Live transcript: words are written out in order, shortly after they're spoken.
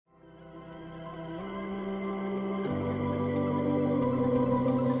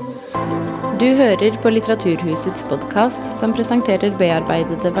Du hører på Litteraturhusets podcast, som presenterer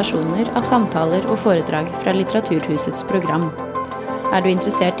bearbeidede versjoner av samtaler og foredrag fra Litteraturhusets program. Er du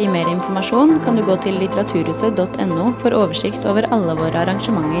interessert i mer informasjon, kan du gå til litteraturhuset.no for oversikt over alle våre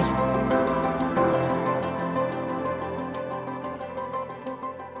arrangementer.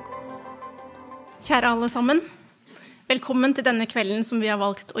 Kjære alle sammen, velkommen til denne kvelden som vi har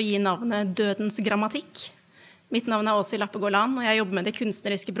valgt å gi navnet Dødens grammatikk. Mitt navn er Åshild Appegård-Lahn, og jeg jobber med det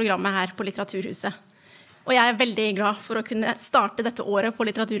kunstneriske programmet her på Litteraturhuset. Og jeg er veldig glad for å kunne starte dette året på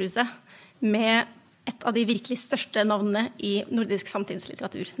Litteraturhuset med et av de virkelig største navnene i nordisk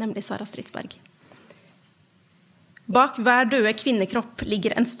samtidslitteratur, nemlig Sara Stridsberg. Bak hver døde kvinnekropp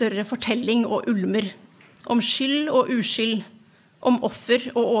ligger en større fortelling og ulmer, om skyld og uskyld, om offer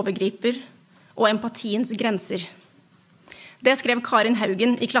og overgriper, og empatiens grenser. Det skrev Karin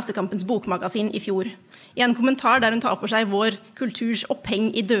Haugen i Klassekampens bokmagasin i fjor, i en kommentar der hun tar for seg vår kulturs oppheng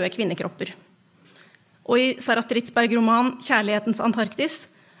i døde kvinnekropper. Og i Sara Stridsberg roman Kjærlighetens Antarktis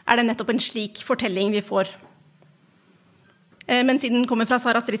er det nettopp en slik fortelling vi får. Men siden den kommer fra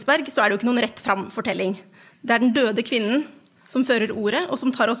Sara Stridsberg, så er det jo ikke noen rett fram fortelling. Det er den døde kvinnen som fører ordet, og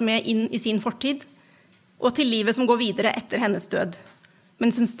som tar oss med inn i sin fortid, og til livet som går videre etter hennes død,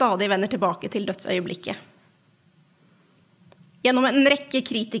 mens hun stadig vender tilbake til dødsøyeblikket. Gjennom en rekke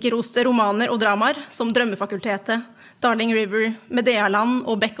kritikerroste romaner og dramaer, som Drømmefakultetet, Darling River, Medealand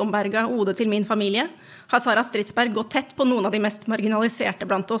og Beckomberga, Ode til min familie, har Sara Stridsberg gått tett på noen av de mest marginaliserte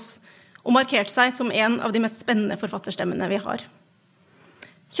blant oss, og markert seg som en av de mest spennende forfatterstemmene vi har.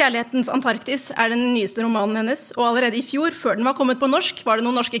 Kjærlighetens Antarktis er den nyeste romanen hennes, og allerede i fjor, før den var kommet på norsk, var det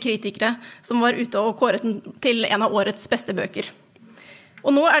noen norske kritikere som var ute og kåret den til en av årets beste bøker.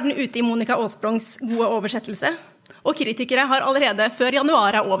 Og nå er den ute i Monica Aasbrongs gode oversettelse, og kritikere har allerede før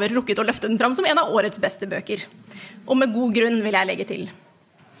januar er over rukket å løfte den fram som en av årets beste bøker. Og med god grunn vil jeg legge til.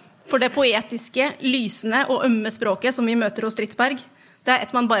 For det poetiske, lysende og ømme språket som vi møter hos Stridsberg, det er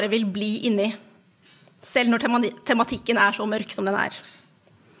et man bare vil bli inni, selv når tematikken er så mørk som den er.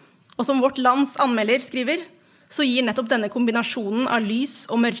 Og som Vårt Lands anmelder skriver, så gir nettopp denne kombinasjonen av lys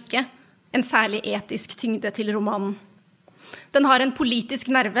og mørke en særlig etisk tyngde til romanen. Den har en politisk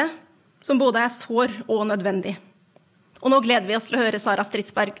nerve som både er sår og nødvendig. Og nå gleder vi oss til å høre Sara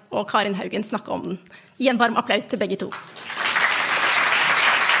Stridsberg og Karin Haugen snakke om den. Gi en varm applaus til begge to.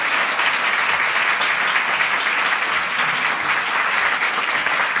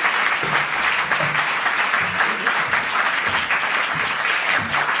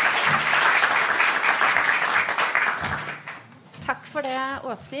 Takk for det,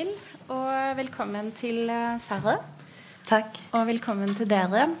 Åshild, og velkommen til Sara. Takk. Og velkommen til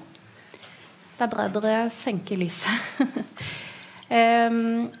dere. Det er bra dere senker lyset.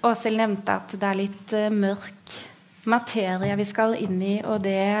 Åshild nevnte at det er litt mørk materie vi skal inn i, og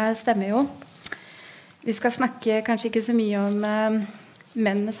det stemmer jo. Vi skal snakke kanskje ikke så mye om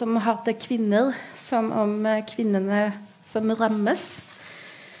menn som hater kvinner, som om kvinnene som rammes.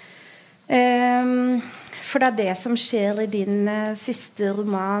 For det er det som skjer i din siste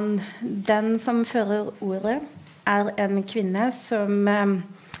roman. Den som fører ordet er en kvinne som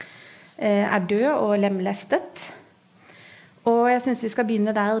er død og lemlestet. Og jeg synes vi skal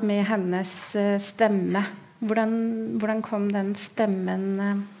begynne der med hennes stemme. Hvordan kom den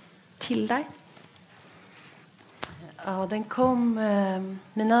stemmen til deg? Ja, den kom...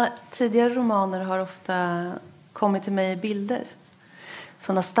 mina tidigare romaner har ofta kommit till mig i bilder.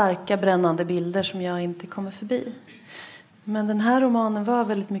 Sådana starka, brännande bilder som jag inte kommer förbi. Men den här romanen var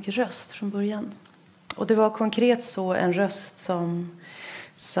väldigt mycket röst från början. Och det var konkret så en röst som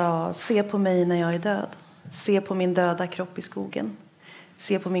sa: se på mig när jag är död. Se på min döda kropp i skogen.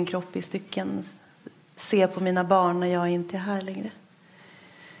 Se på min kropp i stycken. Se på mina barn när jag inte är här längre.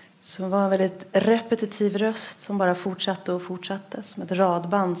 Så det var en väldigt repetitiv röst som bara fortsatte och fortsatte. Som ett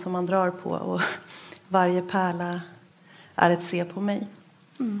radband som man drar på. Och varje pärla är ett se på mig.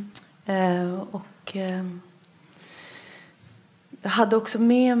 Jag hade också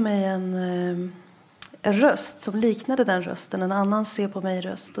med mig en röst som liknade den rösten, en annan se på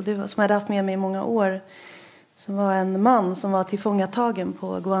mig-röst, och det var, som jag hade haft med mig i många år, som var en man som var tillfångatagen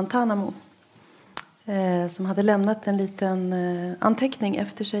på Guantanamo, som hade lämnat en liten anteckning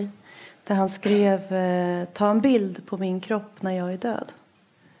efter sig där han skrev: ta en bild på min kropp när jag är död.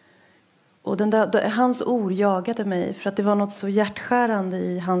 Och hans ord jagade mig, för att det var något så hjärtskärande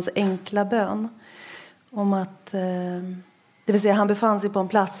i hans enkla bön om att det vill säga, han befann sig på en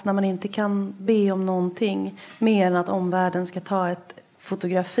plats när man inte kan be om någonting mer än att omvärlden ska ta ett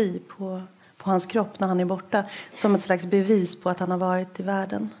fotografi på hans kropp när han är borta, som ett slags bevis på att han har varit i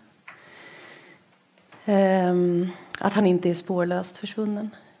världen. Att han inte är spårlöst försvunnen.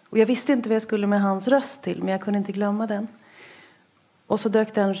 Och jag visste inte vad jag skulle med hans röst till, men jag kunde inte glömma den. Och så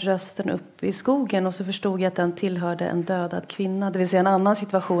dök den rösten upp i skogen och så förstod jag att den tillhörde en dödad kvinna. Det vill säga en annan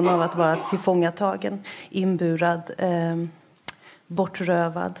situation av att vara tillfångatagen, inburad,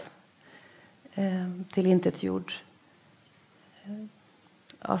 bortrövad, tillintetgjord.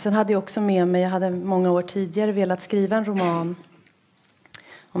 Ja, sen hade jag också med mig, jag hade många år tidigare velat skriva en roman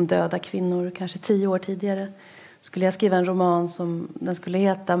om döda kvinnor, kanske 10 år tidigare. Skulle jag skriva en roman som den skulle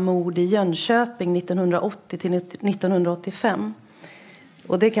heta Mord i Jönköping 1980 till 1985.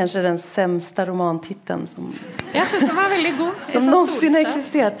 Och det är kanske den sämsta romantiteln som, jag synes den var väldigt god. som någonsin har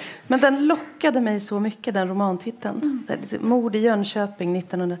existerat. Men den lockade mig så mycket, den romantiteln. Mord i Jönköping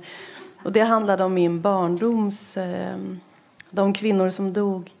 1900. Och det handlade om min barndoms... de kvinnor som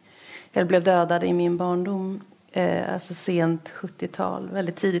dog eller blev dödade i min barndom. Alltså sent 70-tal,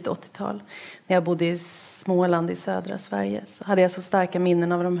 väldigt tidigt 80-tal. När jag bodde i Småland i södra Sverige så hade jag så starka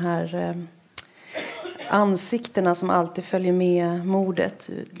minnen av de här ansiktena som alltid följer med mordet.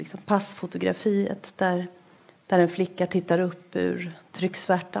 Liksom passfotografiet där en flicka tittar upp ur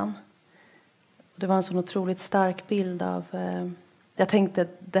trycksvärtan. Det var en sån otroligt stark bild av... jag tänkte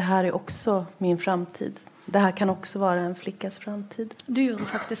att det här är också min framtid. Det här kan också vara en flickas framtid. Du gjorde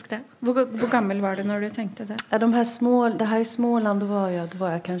faktiskt det. Hur gammal var du när du tänkte det? Ja, det här i Småland, då var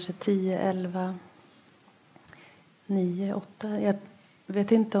jag kanske 10, 11, 9, 8. Jag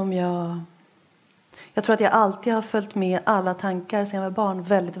vet inte om jag tror att jag alltid har följt med alla tankar sedan jag var barn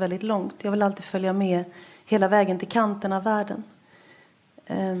väldigt, väldigt långt. Jag vill alltid följa med hela vägen till kanten av världen.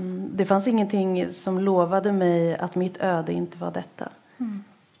 Det fanns ingenting som lovade mig att mitt öde inte var detta. Mm.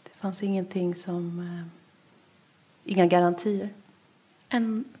 Det fanns ingenting som... inga garantier.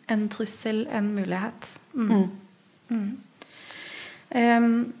 En trussel, en möjlighet.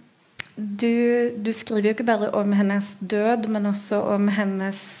 Du skriver ju inte bara om hennes död, men också om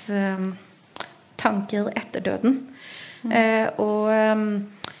hennes tankar efter döden.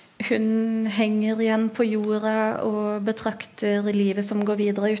 Hon hänger igen på jorden och betraktar livet som går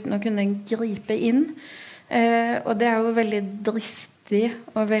vidare utan att kunna gripa in. Och det är ju väldigt dristigt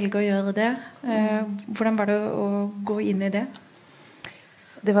att välja att göra det. Hur var det att gå in i det?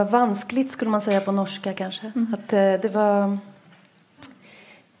 Det var vanskligt, skulle man säga på norska kanske. Att det var...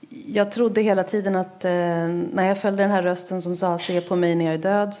 Jag trodde hela tiden att när jag följde den här rösten som sa se på mig när jag är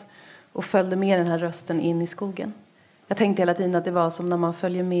död och följde med den här rösten in i skogen. Jag tänkte hela tiden att det var som när man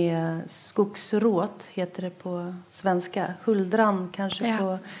följer med skogsråt, heter det på svenska. Huldran kanske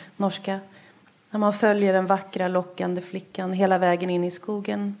på norska. När man följer den vackra, lockande flickan hela vägen in i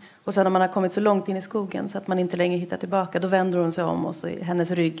skogen. Och sen när man har kommit så långt in i skogen så att man inte längre hittar tillbaka, då vänder hon sig om och så är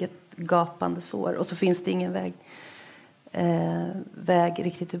hennes rygg ett gapande sår. Och så finns det ingen väg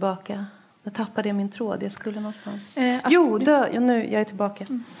riktigt tillbaka. Då tappade jag min tråd. Jag skulle någonstans... nu, jag är tillbaka.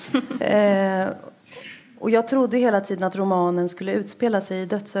 Och jag trodde hela tiden att romanen skulle utspela sig i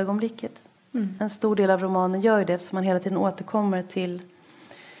dödsögonblicket. En stor del av romanen gör det, så man hela tiden återkommer till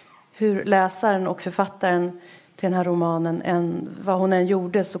hur läsaren och författaren till den här romanen, vad hon än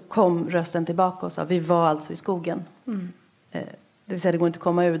gjorde, så kom rösten tillbaka och sa vi var alltså i skogen. Det vill säga det går inte att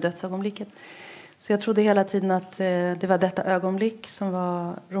komma ur dödsögonblicket. Så jag trodde hela tiden att det var detta ögonblick som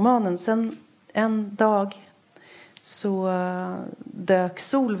var romanen. Sen en dag så dök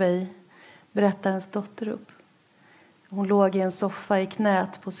Solveig, berättarens dotter, upp. Hon låg i en soffa i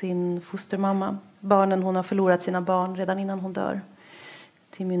knät på sin fostermamma. Hon har förlorat sina barn redan innan hon dör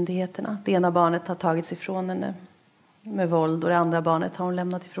till myndigheterna. Det ena barnet har tagits ifrån henne med våld och det andra barnet har hon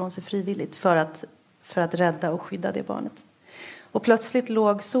lämnat ifrån sig frivilligt för att rädda och skydda det barnet. Och plötsligt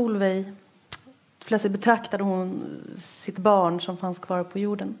låg Solveig, plötsligt betraktade hon sitt barn som fanns kvar på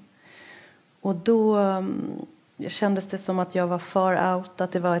jorden. Och då kändes det som att jag var far out,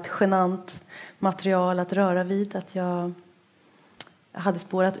 att det var ett genant material att röra vid, att jag hade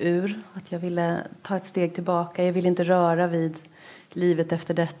spårat ur, att jag ville ta ett steg tillbaka. Jag ville inte röra vid livet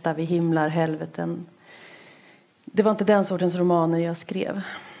efter detta, vid himlar, helveten. Det var inte den sortens romaner jag skrev.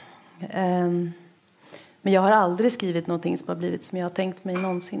 Men jag har aldrig skrivit någonting som har blivit som jag har tänkt mig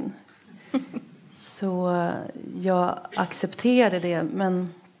någonsin. Så jag accepterade det,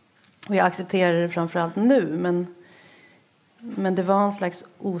 och jag accepterar det framförallt nu, men det var en slags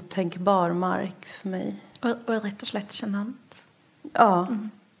otänkbar mark för mig. Och rätt och slett genant. Ja,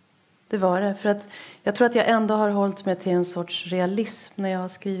 det var det. För att jag tror att jag ändå har hållit mig till en sorts realism när jag har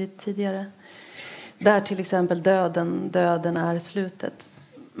skrivit tidigare. Där till exempel döden är slutet.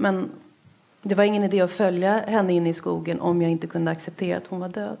 Men det var ingen idé att följa henne in i skogen om jag inte kunde acceptera att hon var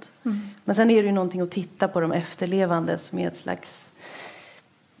död. Men sen är det ju någonting att titta på de efterlevande som är ett slags...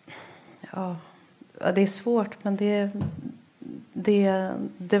 Ja, det är svårt, men det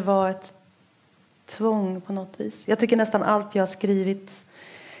Det var ett tvång på något vis. Jag tycker nästan allt jag har skrivit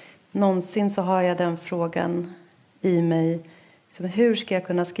någonsin så har jag den frågan i mig. Så hur ska jag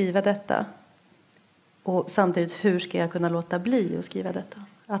kunna skriva detta? Och samtidigt, hur ska jag kunna låta bli att skriva detta?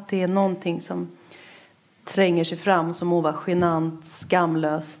 Att det är någonting som tränger sig fram som att vara genant,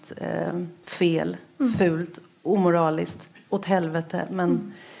 skamlöst, fel, fult, omoraliskt, åt helvete.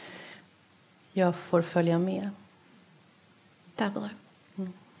 Men jag får följa med. Det är bra.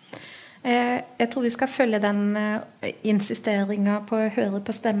 Jag tror vi ska följa den insisteringen på att höra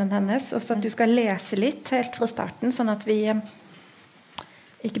på stämmen hennes. Och så att du ska läsa lite helt från starten. Så att vi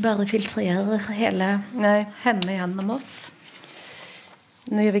inte bara filtrerar hela henne genom oss.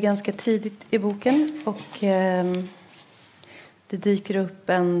 Nu är vi ganska tidigt i boken. Och det dyker upp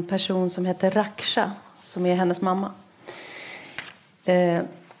en person som heter Raksha. Som är hennes mamma.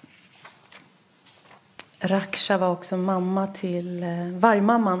 Raksha var också mamma till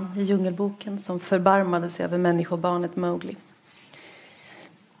vargmamman i Djungelboken som förbarmade sig över människobarnet Mowgli.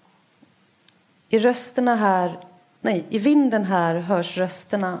 I vinden här hörs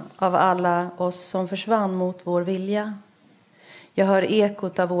rösterna av alla oss som försvann mot vår vilja. Jag hör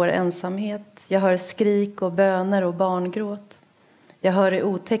ekot av vår ensamhet. Jag hör skrik och böner och barngråt. Jag hör det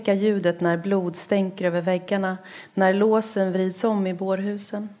otäcka ljudet när blod stänker över väggarna, när låsen vrids om i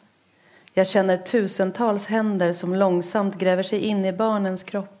bårhusen. Jag känner tusentals händer som långsamt gräver sig in i barnens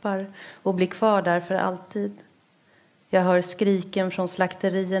kroppar och blir kvar där för alltid. Jag hör skriken från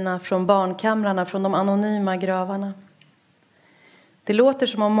slakterierna, från barnkamrarna, från de anonyma gravarna. Det låter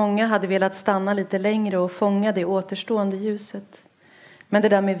som om många hade velat stanna lite längre och fånga det återstående ljuset. Men det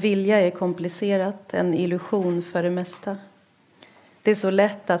där med vilja är komplicerat, en illusion för det mesta. Det är så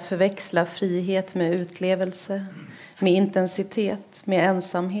lätt att förväxla frihet med utlevelse, med intensitet, med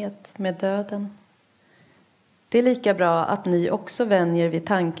ensamhet, med döden. Det är lika bra att ni också vänjer vid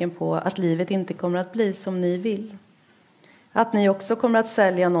tanken på att livet inte kommer att bli som ni vill. Att ni också kommer att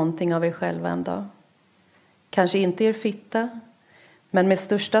sälja någonting av er själva en dag. Kanske inte er fitta, men med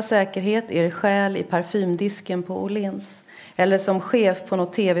största säkerhet er själ i parfymdisken på Åhléns. Eller som chef på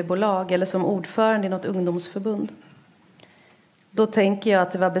något tv-bolag eller som ordförande i något ungdomsförbund. Då tänker jag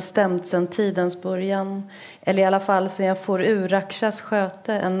att det var bestämt sedan tidens början. Eller i alla fall sedan jag får ur Rakshas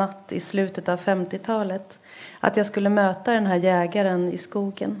sköte en natt i slutet av 50-talet. Att jag skulle möta den här jägaren i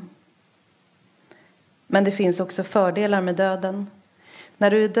skogen. Men det finns också fördelar med döden.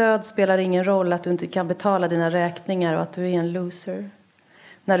 När du är död spelar det ingen roll att du inte kan betala dina räkningar och att du är en loser.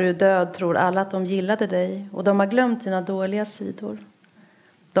 När du är död tror alla att de gillade dig och de har glömt dina dåliga sidor.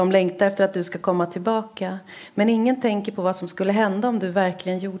 De längtar efter att du ska komma tillbaka. Men ingen tänker på vad som skulle hända om du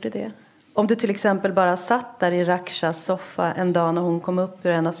verkligen gjorde det. Om du till exempel bara satt där i Rakshas soffa en dag när hon kom upp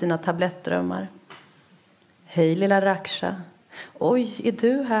ur en av sina tablettdrömmar. Hej lilla Raksha. Oj, är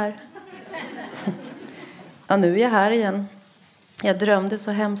du här? Ja, nu är jag här igen. Jag drömde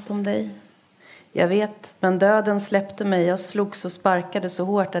så hemskt om dig. Jag vet, men döden släppte mig. Jag slogs och sparkade så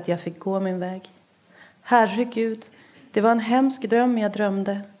hårt att jag fick gå min väg. Herregud. Det var en hemsk dröm jag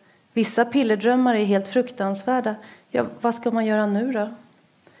drömde. Vissa pillerdrömmar är helt fruktansvärda. Ja, vad ska man göra nu då?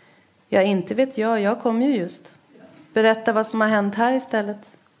 Ja, inte vet jag kom ju just. Berätta vad som har hänt här istället.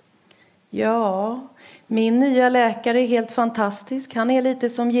 Ja, min nya läkare är helt fantastisk. Han är lite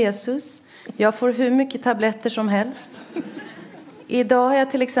som Jesus. Jag får hur mycket tabletter som helst. Idag har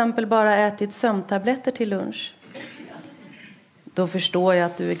jag till exempel bara ätit sömntabletter till lunch. Då förstår jag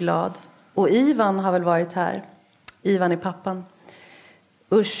att du är glad. Och Ivan har väl varit här. Ivan är pappan.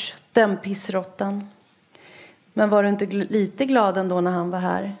 Usch, den pissrottan. Men var du inte lite glad ändå när han var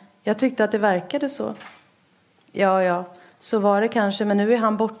här? Jag tyckte att det verkade så. Ja, så var det kanske. Men nu är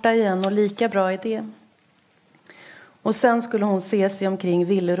han borta igen och lika bra i det. Och sen skulle hon se sig omkring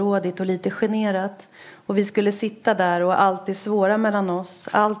villrådigt och lite generat. Och vi skulle sitta där och allt det svåra mellan oss,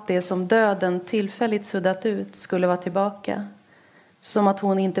 allt det som döden tillfälligt suddat ut skulle vara tillbaka. Som att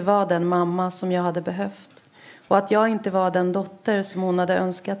hon inte var den mamma som jag hade behövt. Och att jag inte var den dotter som hon hade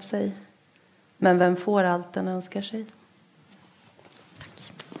önskat sig. Men vem får allt den önskar sig?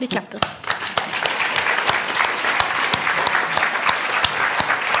 Tack. Vi klappar.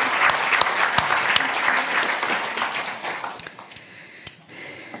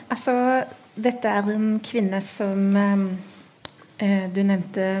 Alltså, detta är en kvinna som du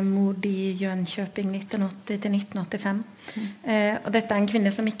nämnde mord i Jönköping 1980-1985. Och detta är en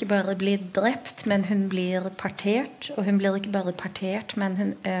kvinna som inte bara blir dräpt, men hon blir partert. Och hon blir inte bara partert, men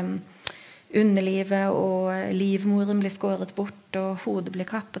hon, underlivet och livmodern blir skåret bort och hodet blir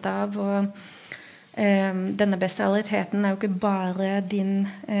kappet av. Och denna bestialiteten är ju inte bara din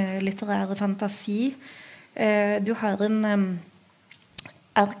litterära fantasi. Du har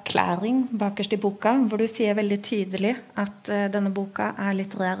erklæring bakerst i boka, hvor du sier veldig tydelig at denne boka er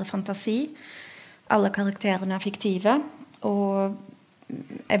litterær fantasi. Alle karakterene er fiktive, og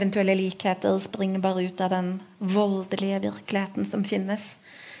eventuelle likheter springer bare ut av den voldelige virkeligheten som finnes.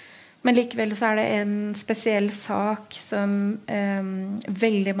 Men likevel så er det en spesiell sak som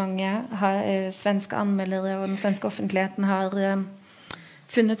veldig mange svenske anmeldere og den svenske offentligheten har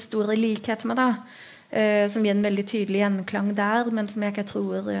funnet store likhet med, da. Som gir en veldig tydelig gjenklang der, men som jeg ikke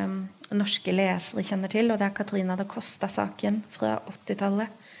tror norske lesere kjenner til, og det er Katarina da Costa-saken fra 80-tallet.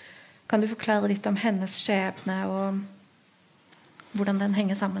 Kan du forklare litt om hennes skjebne og hvordan den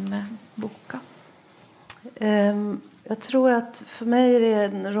hänger samman med boka? Jag tror att för mig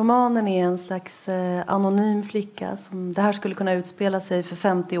är romanen är en slags anonym flicka som det här skulle kunna utspela sig för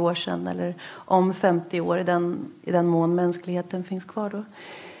 50 år sedan eller om 50 år i den mån mänskligheten finns kvar då.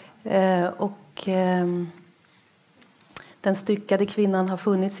 Den styckade kvinnan har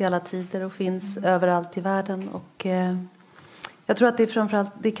funnits i alla tider och finns överallt i världen, och jag tror att det är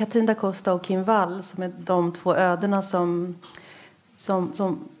framförallt det är Katarina da Costa och Kim Wall som är de två ödena som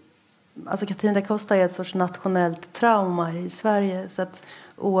alltså Katarina da Costa är ett sorts nationellt trauma i Sverige, så att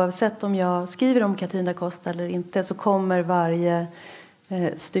oavsett om jag skriver om Katarina da Costa eller inte så kommer varje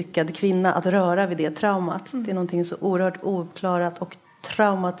styckad kvinna att röra vid det traumat. Det är någonting så oerhört ouppklarat och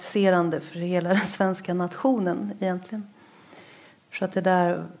traumatiserande för hela den svenska nationen egentligen. För att det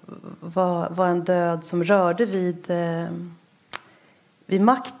där var en död som rörde vid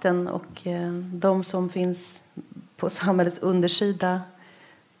makten och de som finns på samhällets undersida,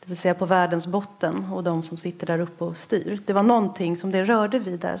 det vill säga på världens botten, och de som sitter där uppe och styr. Det var någonting som det rörde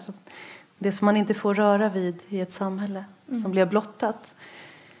vid där. Så det som man inte får röra vid i ett samhälle som blev blottat.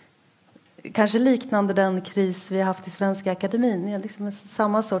 Kanske liknande den kris vi har haft i Svenska Akademin. Det är liksom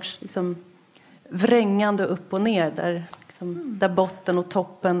samma sorts liksom vrängande upp och ner där, liksom, där botten och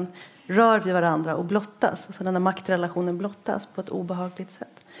toppen rör vid varandra och blottas. Alltså den här maktrelationen blottas på ett obehagligt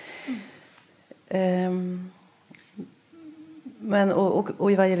sätt. Men och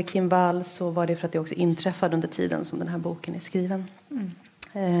vad gäller Kim Wall så var det för att det också inträffade under tiden som den här boken är skriven.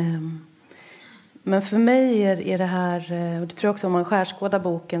 Men för mig är det här, och det tror jag också om man skärskådar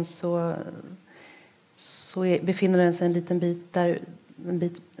boken så befinner den sig en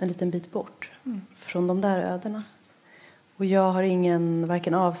liten bit bort från de där ödena. Och jag har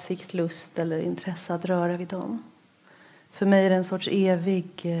varken avsikt, lust eller intresse att röra vid dem. För mig är det en sorts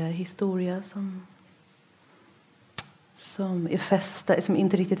evig historia som är fästad, som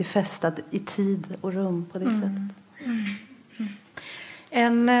inte riktigt är fästad i tid och rum på det sättet.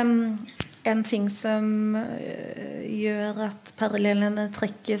 En ting som gjør at parallellene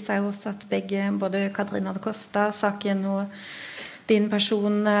trekkes er også at både Katarina da Costa-saken og din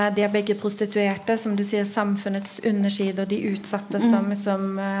person, de er begge prostituerte, som du sier, samfunnets underside og de utsatte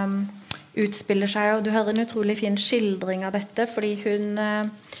som utspiller seg. Og du har en utrolig fin skildring av dette, fordi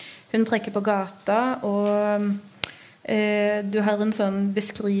hun trekker på gata, og du har en sånn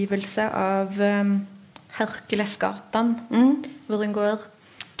beskrivelse av Herkulesgatan, hvor hun går.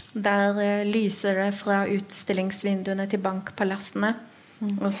 Der lyser det fra utstillingsvinduene til bankpalassene.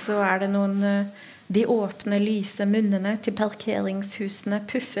 Og så er det noen de åpne lyse munnene til parkeringshusene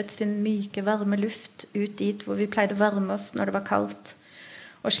puffet sin myke varme luft ut dit hvor vi pleide å varme oss når det var kaldt.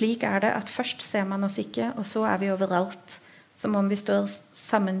 Og slik er det at først ser man oss ikke, og så er vi overalt, som om vi står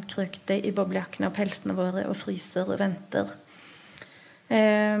sammenkrykte i boblejakkene og pelsene våre og fryser og venter.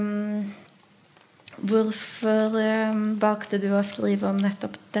 Hvorfor valgte du å skrive om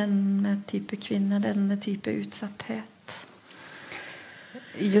nettopp denne type kvinner, denne type utsatthet?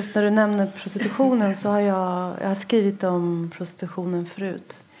 Just när du nämner prostitutionen så har jag har skrivit om prostitutionen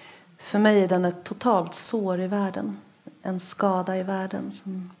förut. För mig är den ett totalt sår i världen. En skada i världen.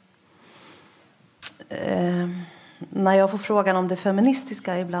 När jag får frågan om det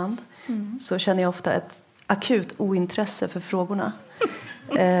feministiska ibland så känner jag ofta ett akut ointresse för frågorna.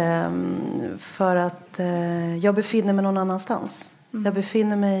 För att jag befinner mig någon annanstans. Jag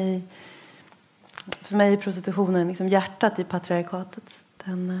befinner mig, för mig är prostitutionen liksom hjärtat i patriarkatet.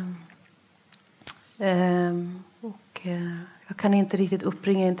 Och jag kan inte riktigt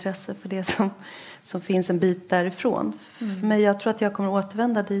uppbringa intresse för det som finns en bit därifrån. För mig, jag tror att jag kommer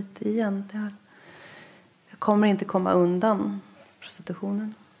återvända dit igen. Jag kommer inte komma undan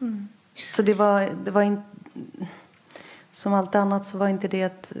prostitutionen. Så det var inte, som allt annat så var inte det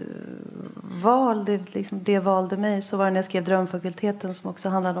ett val. Det valde mig. Så var det när jag skrev Drömfakulteten som också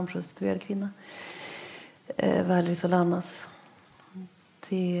handlade om prostituerade kvinnor. Valerie Solanas.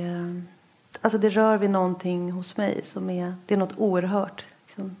 Det rör vid någonting hos mig som det är något oerhört.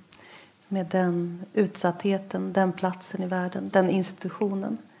 Liksom, med den utsattheten, den platsen i världen, den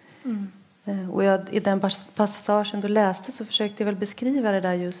institutionen. Och i den passagen du läste så försökte jag väl beskriva det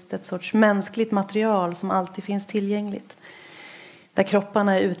där, just ett sorts mänskligt material som alltid finns tillgängligt. Där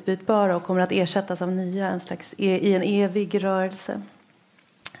kropparna är utbytbara och kommer att ersättas av nya, en slags i en evig rörelse.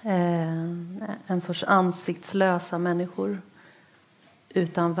 En sorts ansiktslösa människor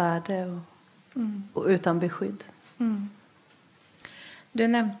utan värde och utan beskydd. Du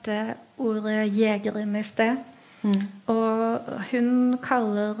nämnde ordet jägaren i sted. Och hon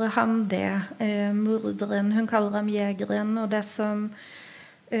kallar han det, morderen, hon kallar ham jägaren, och det som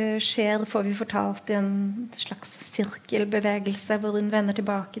sker får vi fortalt i en slags cirkelbevegelse hvor hon vänder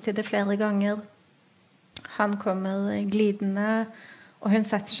tillbaka till det flera gånger. Han kommer glidande och hon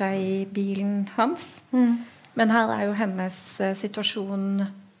sätter sig i bilen hans. Men här är ju hennes situation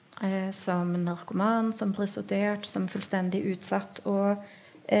som narkoman, som prostituerad, som fullständigt utsatt och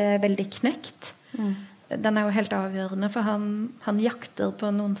väldigt knäckt. Den är ju helt avgörande, för han jaktar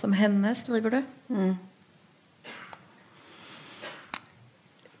på någon som henne, skriver du.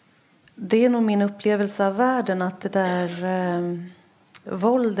 Det är nog min upplevelse av världen, att det där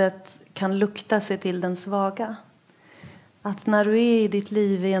våldet kan lukta sig till den svaga. Att när du är i ditt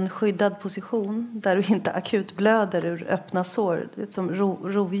liv i en skyddad position där du inte akut blöder ur öppna sår, som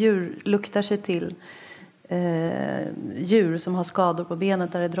rovdjur luktar sig till djur som har skador på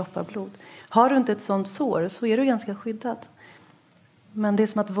benet där det droppar blod. Har du inte ett sånt sår så är du ganska skyddad. Men det är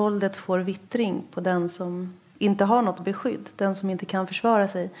som att våldet får vittring på den som inte har något beskydd, den som inte kan försvara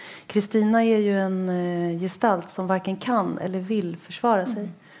sig. Kristina är ju en gestalt som varken kan eller vill försvara sig.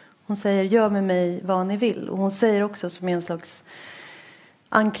 Hon säger, gör med mig vad ni vill. Och hon säger också som en slags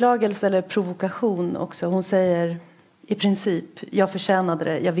anklagelse eller provokation också. Hon säger i princip, jag förtjänade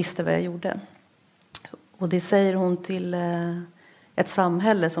det, jag visste vad jag gjorde. Och det säger hon till ett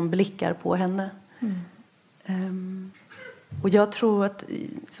samhälle som blickar på henne. Och jag tror att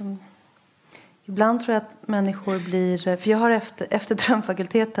ibland tror jag att människor blir, för jag har efter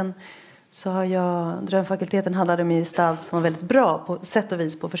drömfakulteten så har drömfakulteten handlade om en gestalt som var väldigt bra på sätt och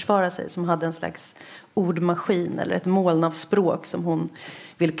vis på att försvara sig, som hade en slags ordmaskin eller ett moln av språk som hon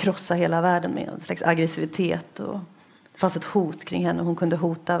vill krossa hela världen med, en slags aggressivitet, och det fanns ett hot kring henne, hon kunde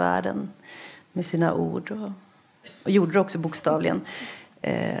hota världen med sina ord och gjorde det också bokstavligen,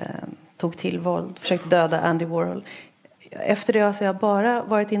 tog till våld, försökte döda Andy Warhol. Efter det har jag bara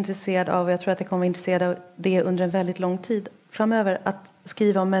varit intresserad av, och jag tror att jag kommer vara intresserad av det under en väldigt lång tid framöver, att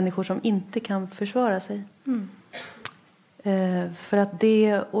skriva om människor som inte kan försvara sig. För att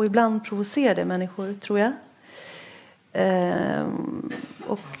det, och ibland provocerar det människor, tror jag.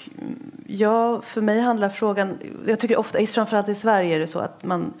 Och för mig handlar frågan, jag tycker ofta, framförallt i Sverige är det så att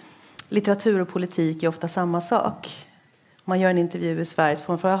litteratur och politik är ofta samma sak. Man gör en intervju i Sverige så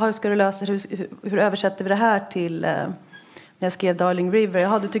får man fråga, hur ska du lösa det? Hur översätter vi det här till när jag skrev Darling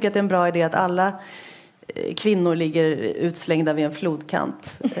River? Du tycker att det är en bra idé att alla kvinnor ligger utslängda vid en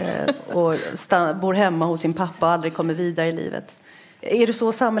flodkant och bor hemma hos sin pappa och aldrig kommer vidare i livet. Är det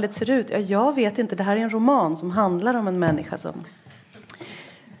så samhället ser ut? Jag vet inte. Det här är en roman som handlar om en människa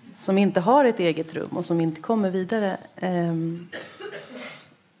som inte har ett eget rum och som inte kommer vidare.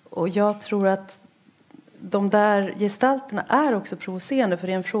 Och jag tror att de där gestalterna är också provocerande, för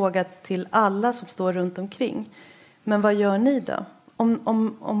det är en fråga till alla som står runt omkring. Men vad gör ni då?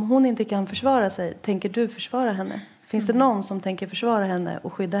 Om hon inte kan försvara sig, tänker du försvara henne? Finns det någon som tänker försvara henne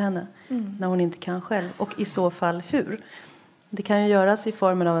och skydda henne när hon inte kan själv? Och i så fall hur? Det kan ju göras i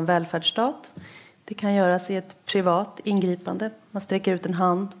formen av en välfärdsstat. Det kan göras i ett privat ingripande. Man sträcker ut en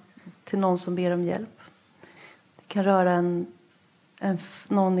hand till någon som ber om hjälp. Det kan röra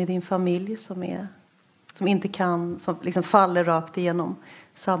någon i din familj som inte kan, som liksom faller rakt igenom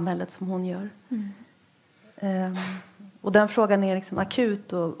samhället som hon gör. Och den frågan är liksom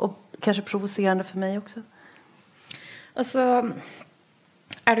akut och kanske provocerande för mig också. Och så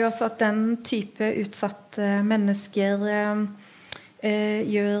är det också att den typen utsatta människor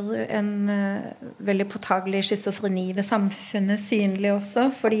gör en väldigt påtaglig schizofreni ved samfunnet synlig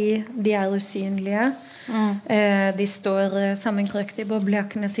också, fordi de är usynliga. De står sammenkrøkt i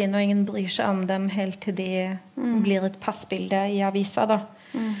boblejakkene sine, og ingen bryr sig om dem helt till det blir ett passbilde i avisa då.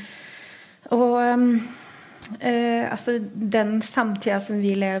 Och alltså den samtida som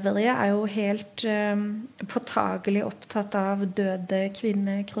vi lever i är ju helt påtagligt upptatt av döda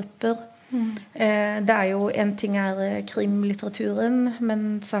kvinnekropper. Det är ju en ting är krimlitteraturen,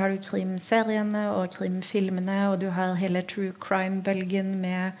 men så har du krimserierna och krimfilmerna, och du har hela true crime-bølgen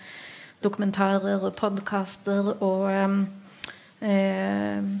med dokumentarer och podcaster och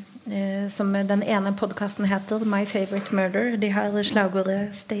som den ena podcasten heter My Favorite Murder. De har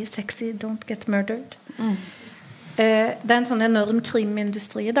slagordet Stay sexy, don't get murdered. Det er en sånn enorm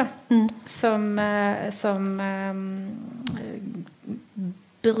krimindustri da, som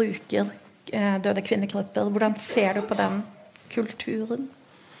bruker döda kvinnokroppar. Hvordan ser du på den kulturen?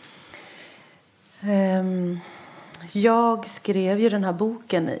 Jag skrev ju den här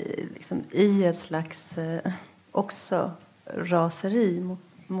boken i ett slags också raseri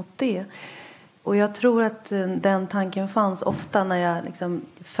mot det. Och jag tror att den tanken fanns ofta när jag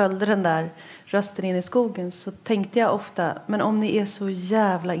följde den där rösten in i skogen, så tänkte jag ofta, men om ni är så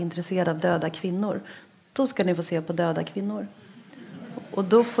jävla intresserade av döda kvinnor, då ska ni få se på döda kvinnor. Och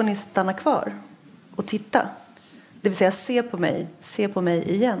då får ni stanna kvar och titta. Det vill säga se på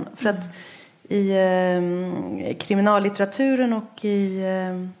mig igen. För att i kriminallitteraturen och i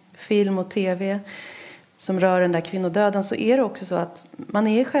film och tv som rör den där kvinnodöden, så är det också så att man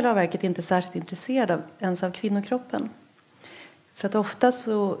är i själva verket inte särskilt intresserad ens av kvinnokroppen. För att ofta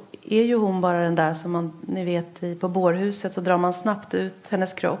så är ju hon bara den där som man, ni vet, på bårhuset så drar man snabbt ut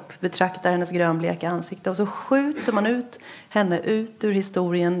hennes kropp, betraktar hennes grönbleka ansikte och så skjuter man ut henne ut ur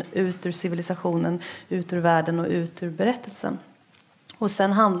historien, ut ur civilisationen, ut ur världen och ut ur berättelsen. Och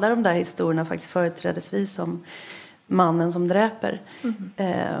sen handlar de där historierna faktiskt företrädesvis om mannen som dräper.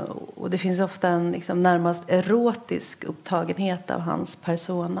 Och det finns ofta en närmast erotisk upptagenhet av hans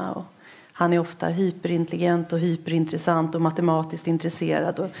persona. Och han är ofta hyperintelligent och hyperintressant och matematiskt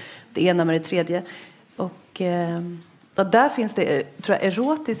intresserad. Och det ena med det tredje. Och där finns det, tror jag,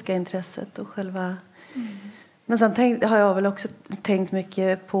 erotiska intresset och själva... Men sen har jag väl också tänkt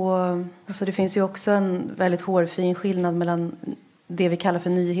mycket på... Alltså det finns ju också en väldigt hårfin skillnad mellan det vi kallar för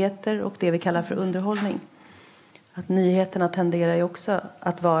nyheter och det vi kallar för underhållning. Att nyheterna tenderar ju också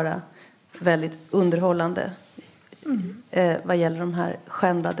att vara väldigt underhållande vad gäller de här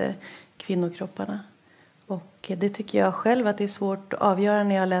skändade kvinnokropparna. Och det tycker jag själv att det är svårt att avgöra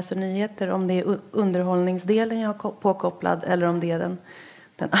när jag läser nyheter, om det är underhållningsdelen jag har påkopplad eller om det är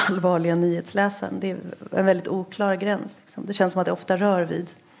den allvarliga nyhetsläsaren. Det är en väldigt oklar gräns. Det känns som att det ofta rör vid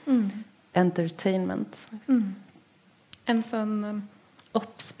entertainment. En sån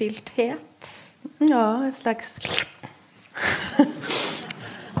uppspilthet. Ja, ett slags...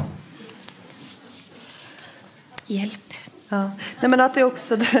 Hjälp. Ja. Nej, men att det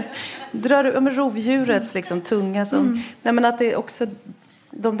också drar rovdjurets tunga som... Nej, men att det också...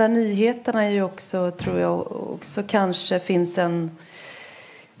 De där nyheterna är ju också, tror jag, också kanske finns en...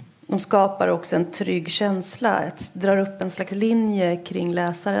 De skapar också en trygg känsla. Drar upp en slags linje kring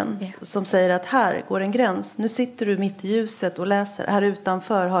läsaren. Som säger att här går en gräns. Nu sitter du mitt i ljuset och läser. Här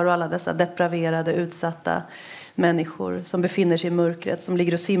utanför har du alla dessa depraverade, utsatta människor som befinner sig i mörkret. Som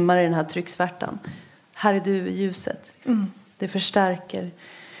ligger och simmar i den här trycksvärtan. Här är du i ljuset. Det förstärker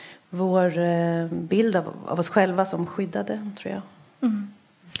vår bild av oss själva som skyddade, tror jag.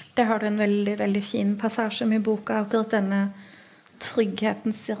 Det har du en väldigt, väldigt fin passage med boka. Akkurat denna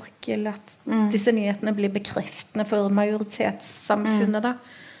trygghetens cirkel, att dessa nyheterna blir bekräftande för majoritetssamfunnet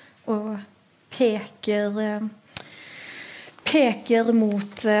och peker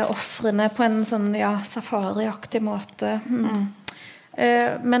mot offrene på en sån safariaktig måte.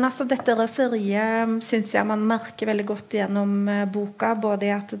 Men alltså detta raseriet syns jag man märker väldigt gott genom boka,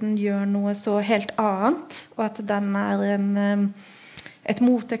 både att den gör något så helt annat och att den är ett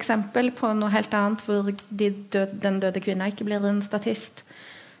motexempel på något helt annat för den döda kvinnan inte blir en statist,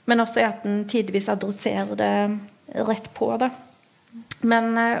 men också att den tidvis adresserar det rätt på det.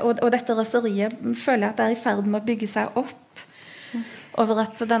 Men och detta raseriet följer att det är i färd med att bygga sig upp över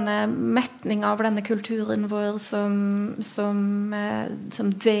att denna mättning av denna kulturen vår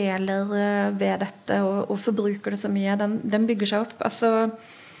som dveler vid detta och förbrukar det så mycket, den bygger sig upp. Alltså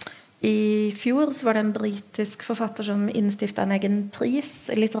i fjol så var det en brittisk författare som instiftade en egen pris,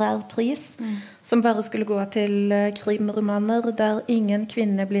 en litterär pris, som bara skulle gå till krimromaner där ingen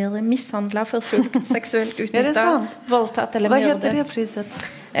kvinna blir misshandlad, förföljd, sexuellt utnyttjad, våldtatt eller mördat. Vad heter det priset?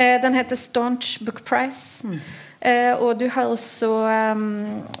 Den heter Staunch Book Prize. Och du har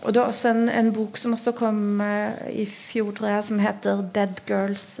också en bok som också kom i fjol, tror jag, som heter Dead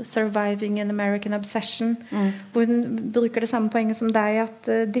Girls Surviving an American Obsession. Hon brukar det samma poäng som dig, att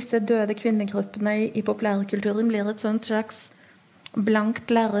dessa döda kvinnogrupperna i populärkulturen blir ett sånt slags blankt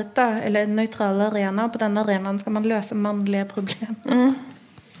lärret, eller en neutral arena. På den arenan ska man lösa manliga problem.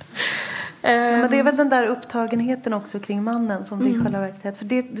 Men det är väl den där upptagenheten också kring mannen som det i själva verket. För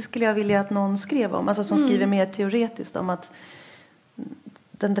det skulle jag vilja att någon skrev om. Alltså som skriver mer teoretiskt om att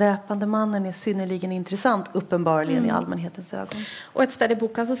den dräpande mannen är synnerligen intressant, uppenbarligen i allmänhetens ögon. Och ett ställe i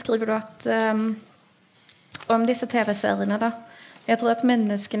boken så skriver du att om dessa tv-serierna då, Jag tror att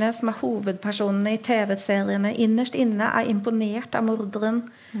människorna som är huvudpersonerna i tv-serierna innerst inne är imponerade av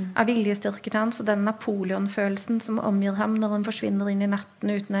morderen, av viljestyrkan hans och den Napoleon-følelsen som omger ham när han försvinner in i natten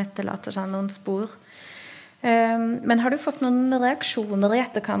utan att efterlåta sig någon spår. Men har du fått någon reaktioner i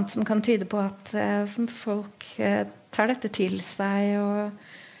efterkant som kan tyda på att folk tar detta till sig? Och,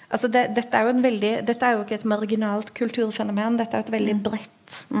 alltså detta är ju inte ett marginalt kulturfenomen, detta är ett väldigt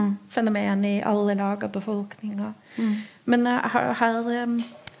brett fenomen i alla lag av befolkningen. Men är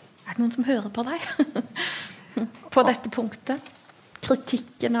det någon som hör på dig på detta punktet?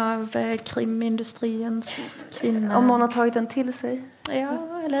 Kritiken av krimindustriens kvinnor. Om någon har tagit den till sig?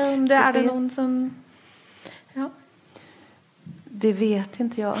 Ja, eller om det är det någon som... Ja. Det vet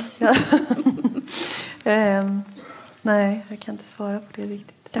inte jag. Nej, jag kan inte svara på det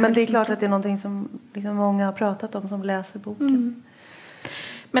riktigt. Men det är klart att det är någonting som liksom många har pratat om som läser boken.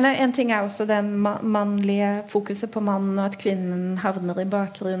 Men en ting är också den manliga fokuset på mannen och att kvinnan havnar i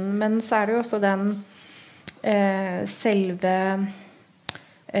bakgrunden. Men så är det också den själva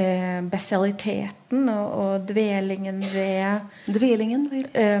bestialiteten och dvelingen vid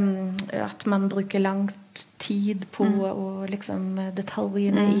att man brukar lång tid på och liksom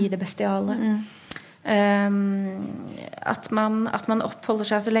detaljerna i det bestiala. Att man uppehåller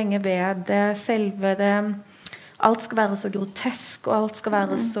sig så länge vid det själva det. Allt ska vara så grotesk och allt ska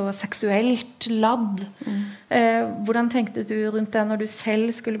vara så sexuellt ladd. Hvordan tänkte du runt det när du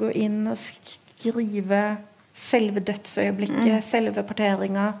själv skulle gå in och skriva själva dödsögonblicket, själva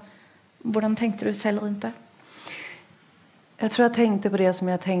parteringar? Hvordan tänkte du själv runt det? Jag tror jag tänkte på det som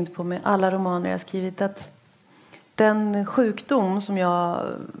jag tänkt på med alla romaner jag skrivit, att den sjukdom som jag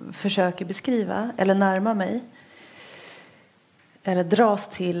försöker beskriva eller närma mig eller dras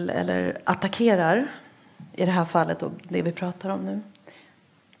till eller attackerar, i det här fallet och det vi pratar om nu.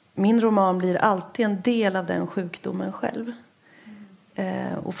 Min roman blir alltid en del av den sjukdomen själv.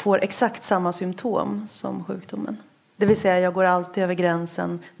 Och får exakt samma symptom som sjukdomen. Det vill säga jag går alltid över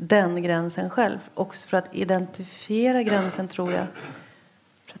den gränsen själv. Också för att identifiera gränsen tror jag.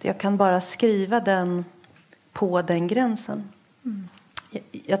 För att jag kan bara skriva den på den gränsen.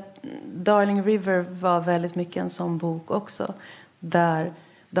 Darling River var väldigt mycket en sån bok också. Där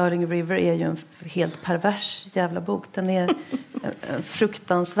Darling River är ju en helt pervers jävla bok. Den är en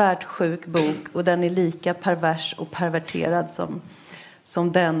fruktansvärt sjuk bok. Och den är lika pervers och perverterad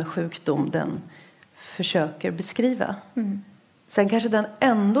som den sjukdom den försöker beskriva. Sen kanske den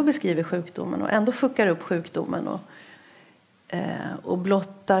ändå beskriver sjukdomen. Och ändå fuckar upp sjukdomen. Och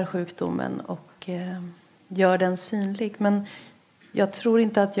blottar sjukdomen. Och gör den synlig. Men jag tror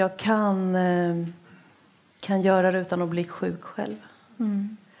inte att jag kan göra det utan att bli sjuk själv.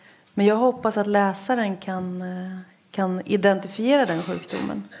 Men jag hoppas att läsaren kan identifiera den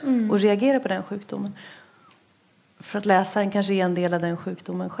sjukdomen och reagera på den sjukdomen. För att läsaren kanske är en del av den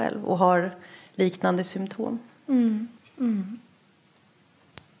sjukdomen själv och har liknande symptom.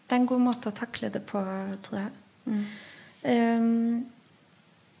 Det är en god måte att tackla det på, tror jag.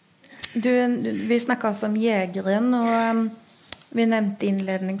 Vi snackade alltså om jägaren och vi nämnde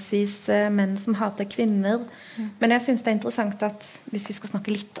inledningsvis män som hatar kvinnor. Men jag syns det är intressant att, hvis vi ska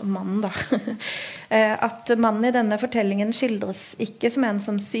snacka lite om mannen då, att mannen i denna fortellingen skildras inte som en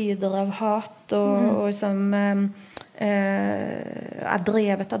som syder av hat och som är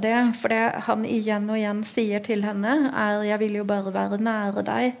drevet av det. För det han igen och igen säger till henne är jag vill ju bara vara nära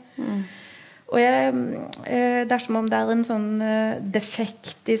dig. Och det är som om det är en sån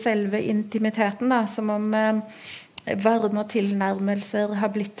defekt i själva intimiteten då, som om varma tillnärmelser har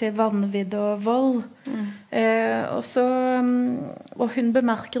blivit till vanvidd och våld. Och hon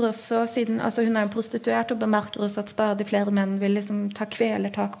bemärker också alltså hon är en prostituerad och bemärker också att stadig fler män vill liksom ta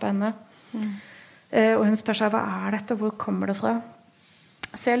kvälertak på henne. Och hon spör sig vad är detta och var kommer det från?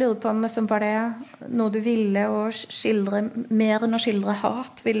 Så jag lurer på om som var det något du ville och skildra mer än att skildra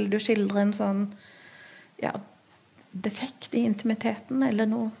hat, ville du skildra en sån defekt i intimiteten eller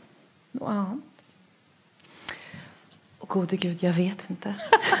något annat? Gode Gud, jag vet inte.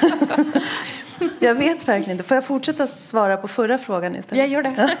 Jag vet verkligen inte. Får jag fortsätta svara på förra frågan istället? Jag gör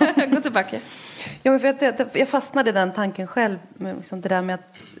det. Gå tillbaka. Ja, men för jag fastnade i den tanken själv. Liksom det där med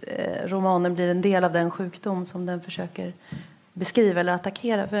att romanen blir en del av den sjukdom som den försöker beskriva eller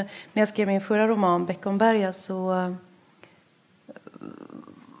attackera. För när jag skrev min förra roman, Beckomberga, så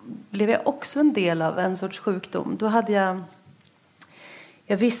blev jag också en del av en sorts sjukdom. Då hade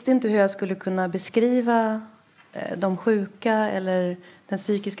jag visste inte hur jag skulle kunna beskriva de sjuka eller den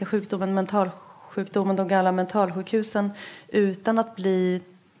psykiska sjukdomen, mentalsjukdomen, de gamla mentalsjukhusen utan att bli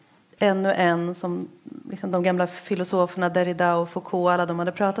ännu en som liksom de gamla filosoferna Derrida och Foucault, alla de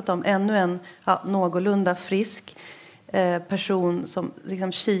hade pratat om, ännu en någorlunda frisk person som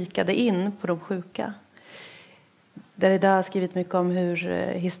liksom kikade in på de sjuka. Derrida har skrivit mycket om hur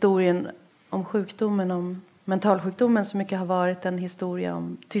historien om sjukdomen, om mentalsjukdomen så mycket har varit en historia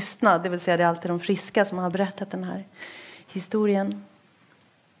om tystnad. Det vill säga det är alltid de friska som har berättat den här historien.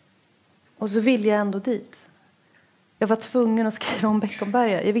 Och så vill jag ändå dit. Jag var tvungen att skriva om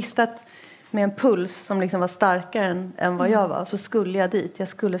Beckomberga. Jag visste att med en puls som liksom var starkare än vad jag var så skulle jag dit. Jag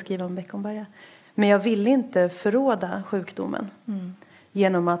skulle skriva om Beckomberga. Men jag ville inte förråda sjukdomen.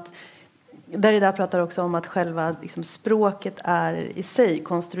 Genom att... Derrida pratar också om att själva liksom, språket är i sig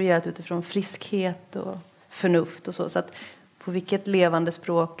konstruerat utifrån friskhet och förnuft och så. Så att på vilket levande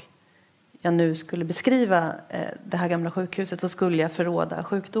språk jag nu skulle beskriva det här gamla sjukhuset så skulle jag förråda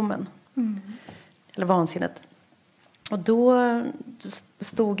sjukdomen. Eller vansinnet. Och då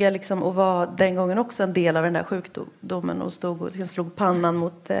stod jag liksom och var den gången också en del av den där sjukdomen och stod och liksom slog pannan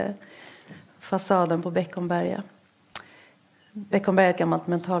mot fasaden på Beckomberga. Beckomberga är ett gammalt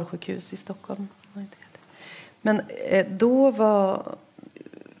mentalsjukhus i Stockholm. Men då var...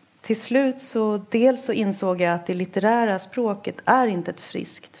 Till slut så dels så insåg jag att det litterära språket är inte ett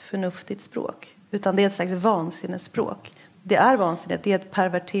friskt, förnuftigt språk. Utan det är ett slags vansinnesspråk. Det är vansinnigt. Det är ett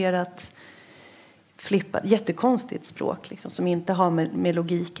perverterat, flippat, jättekonstigt språk. Liksom, som inte har med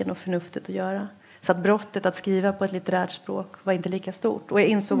logiken och förnuftet att göra. Så att brottet att skriva på ett litterärt språk var inte lika stort. Och jag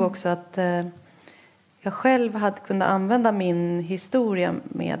insåg också att jag själv hade kunnat använda min historia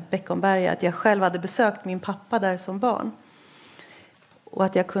med Beckomberga. Att jag själv hade besökt min pappa där som barn. Och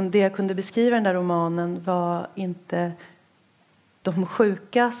att jag kunde beskriva den där romanen var inte de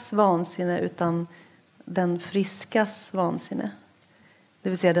sjukas vansinne utan den friskas vansinne. Det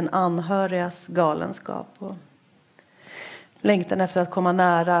vill säga den anhörigas galenskap och längtan efter att komma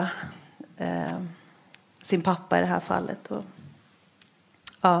nära sin pappa i det här fallet. Och,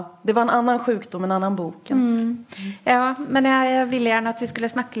 ja, det var en annan sjukdom, en annan bok. Ja, men jag ville gärna att vi skulle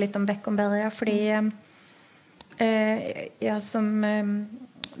snacka lite om Beckomberga fordi ja, som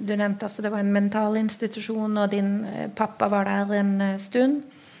du nämnde, alltså det var en mental institution och din pappa var där en stund.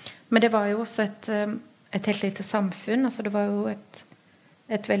 Men det var ju också ett helt litet samfund, alltså det var ju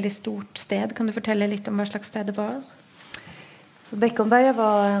ett väldigt stort sted. Kan du fortälla lite om vad slags sted det var? Så Beckomberga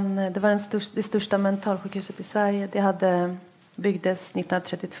var det största mentalsjukhuset i Sverige. Det byggdes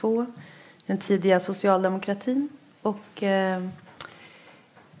 1932, den tidiga socialdemokratin och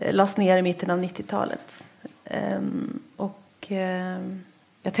lades ner i mitten av 90-talet.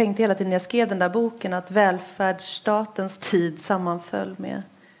 Jag tänkte hela tiden när jag skrev den där boken att välfärdsstatens tid sammanföll med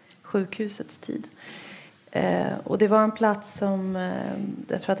sjukhusets tid. Och det var en plats som,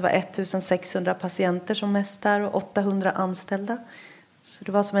 jag tror att det var 1600 patienter som mest där och 800 anställda. Så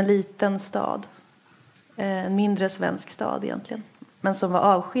det var som en liten stad. En mindre svensk stad egentligen. Men som var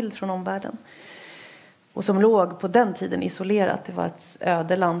avskild från omvärlden. Och som låg på den tiden isolerat. Det var ett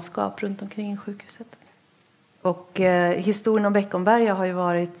öde landskap runt omkring sjukhuset. Och historien om Beckomberga har ju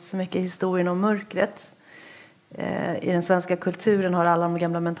varit så mycket historien om mörkret. I den svenska kulturen har alla de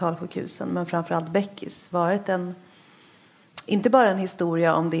gamla mentalsjukhusen, men framförallt Beckis, varit inte bara en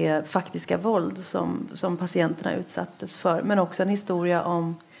historia om det faktiska våld som patienterna utsattes för, men också en historia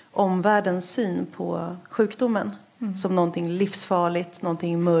om omvärldens syn på sjukdomen. Som någonting livsfarligt,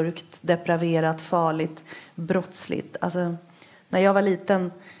 någonting mörkt, depraverat, farligt, brottsligt. Alltså, när jag var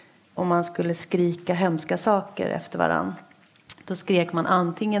liten, om man skulle skrika hemska saker efter varann, då skrek man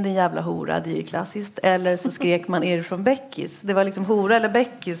antingen den jävla hora, det är ju klassiskt, eller så skrek man er från Beckis. Det var liksom hora eller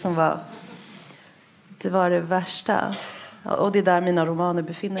Beckis som var det värsta. Och det är där mina romaner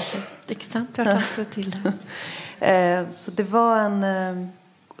befinner sig. Exakt, jag har tagit det till. Så det var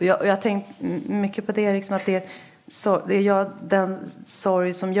jag har tänkt mycket på det, liksom att den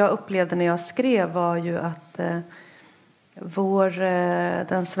sorg som jag upplevde när jag skrev var ju att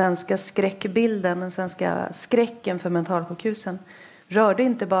den svenska skräckbilden, den svenska skräcken för mentalsjukhusen rörde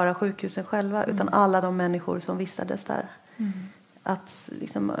inte bara sjukhusen själva utan alla de människor som vistades där. Att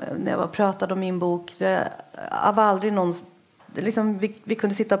liksom, när jag pratade om min bok, det var aldrig någon liksom, vi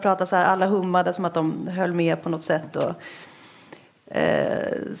kunde sitta och prata så här, alla hummade som att de höll med på något sätt och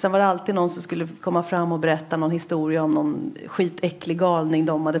sen var det alltid någon som skulle komma fram och berätta någon historia om någon skitäcklig galning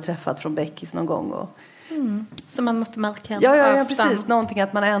de hade träffat från Beckis någon gång och så man måste märka ja, precis. Någonting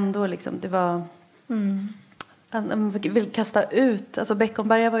att man ändå liksom, det var man vill kasta ut. Alltså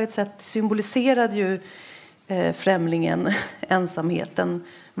Beckomberga var ett sätt, symboliserade ju främlingen, ensamheten,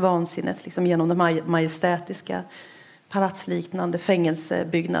 vansinnet liksom, genom de majestätiska palatsliknande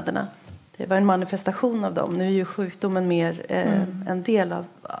fängelsebyggnaderna. Det var en manifestation av dem. Nu är ju sjukdomen mer en del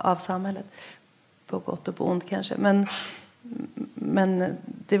av samhället. På gott och på ont kanske. Men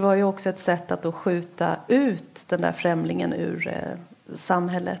det var ju också ett sätt att då skjuta ut den där främlingen ur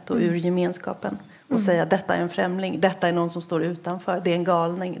samhället och ur gemenskapen. Och säga detta är en främling, detta är någon som står utanför, det är en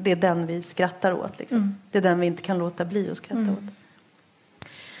galning, det är den vi skrattar åt. Liksom. Det är den vi inte kan låta bli att skratta åt.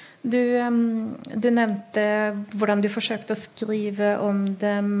 Du nämnde hvordan du försökte skriva om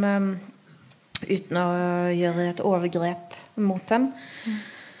dem utan att göra ett övergrepp mot dem.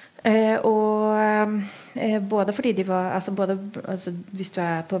 Både fordi de var alltså hvis du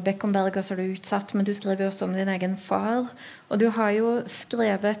är på Beckomberga så är du utsatt, men du skriver också om din egen far, och du har ju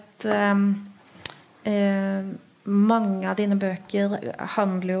skrivit många av dina böcker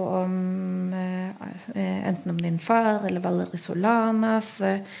handlar ju om enten om din far eller Valery Solanas,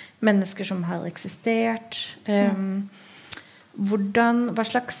 människor som har existerat. Vad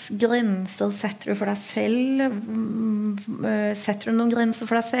slags gränser sätter du för dig själv? Sätter du någon gränser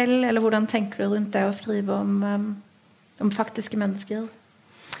för dig själv, eller hur tänker du runt det och skriva om faktiska människor?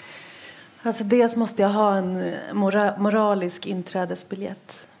 Alltså dels måste jag ha en moralisk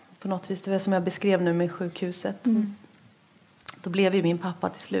inträdesbiljett på något vis. Det var som jag beskrev nu med sjukhuset. Då blev ju min pappa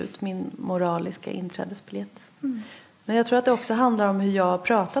till slut min moraliska inträdesbiljett. Men jag tror att det också handlar om hur jag har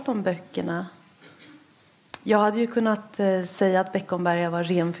pratat om böckerna. Jag hade ju kunnat säga att Beckomberga var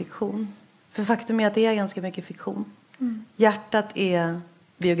ren fiktion. För faktum är att det är ganska mycket fiktion. Hjärtat är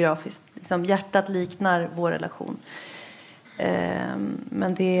biografiskt. Liksom, hjärtat liknar vår relation.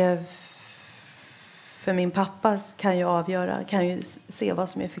 Men det är... För min pappa kan ju se vad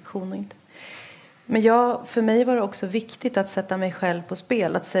som är fiktion och inte. Men för mig var det också viktigt att sätta mig själv på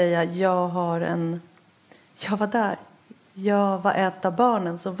spel. Att säga, jag var där. Jag var ett av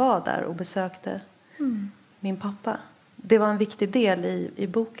barnen som var där och besökte min pappa. Det var en viktig del i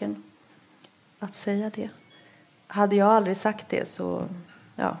boken. Att säga det. Hade jag aldrig sagt det så,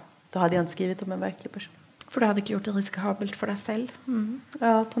 då hade jag inte skrivit om en verklig person. För du hade inte gjort det riskabelt för dig själv.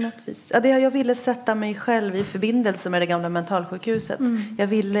 Ja, på något vis. Ja, jag ville sätta mig själv i förbindelse med det gamla mentalsjukhuset. Jag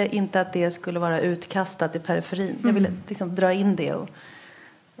ville inte att det skulle vara utkastat i periferin. Jag ville liksom dra in det.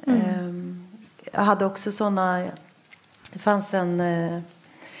 Jag hade också det fanns en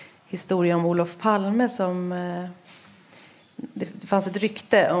historia om Olof Palme som... Det fanns ett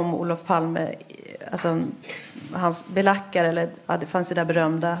rykte om Olof Palme, alltså hans belackare, det fanns ju det där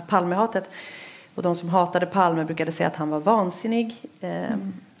berömda Palmehatet. Och de som hatade Palme brukade säga att han var vansinnig.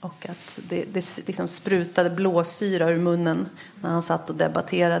 Och att det liksom sprutade blåsyra ur munnen när han satt och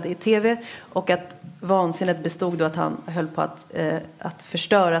debatterade i tv. Och att vansinnet bestod då att han höll på att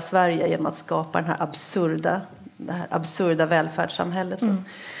förstöra Sverige genom att skapa det här absurda välfärdssamhället.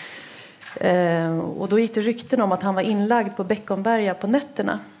 Och då gick det rykten om att han var inlagd på Beckomberga på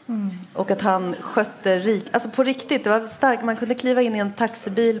nätterna. Och att han skötte alltså på riktigt, det var starkt. Man kunde kliva in i en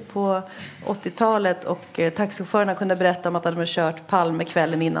taxibil på 80-talet och taxichaufförerna kunde berätta om att de hade kört Palme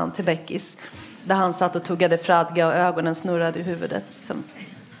kvällen innan till Beckis. Där han satt och tuggade fradga och ögonen snurrade i huvudet. Liksom.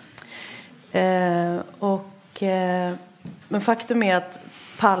 Men faktum är att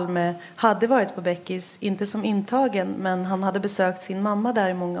Palme hade varit på Beckis, inte som intagen, men han hade besökt sin mamma där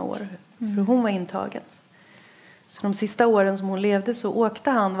i många år. För hon var intagen. Så de sista åren som hon levde så åkte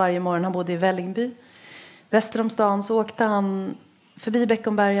han varje morgon. Han bodde i Vällingby. Väster om stan så åkte han förbi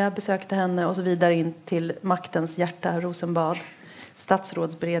Beckomberga, besökte henne och så vidare in till maktens hjärta, Rosenbad,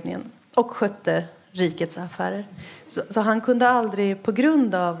 statsrådsberedningen, och skötte rikets affärer. Så han kunde aldrig, på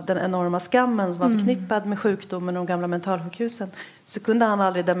grund av den enorma skammen som var förknippad med sjukdomen och de gamla mentalsjukhusen, så kunde han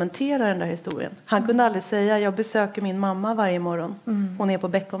aldrig dementera den där historien. Han kunde aldrig säga, jag besöker min mamma varje morgon. Hon är på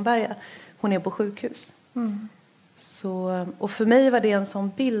Beckomberga. Hon är på sjukhus. Så, och för mig var det en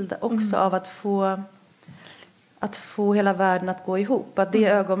sån bild också av att få hela världen att gå ihop. Att det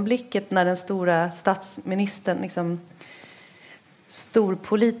ögonblicket när den stora statsministern, liksom,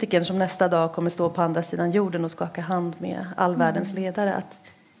 storpolitikern som nästa dag kommer stå på andra sidan jorden och skaka hand med all världens ledare, att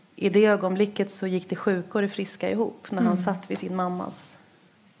i det ögonblicket så gick det sjuka och det friska ihop när han satt vid sin mammas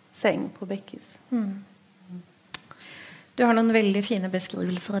säng på Beckis. Du har någon väldigt fina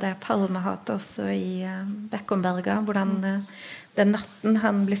beskrivelser av det Palmehatet också i Beckomberga, hvordan den natten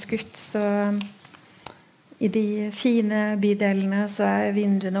han blev skutt, så i de fina bydelene så är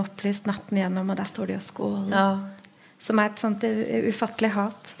vinduerna upplyst natten igenom och där står det och skål. Ja. Som är ett sånt ufattligt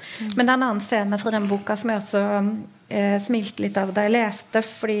hat. Men det är en annan scen från den boken som jag också smilte lite av da jag läste,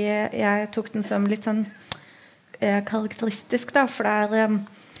 för jag tog den som lite sån karaktäristisk då, för det är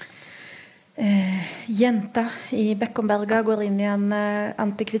jenta i Beckomberga går in i en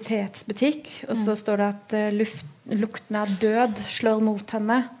antikvitetsbutik och så står det att lukten av död slår mot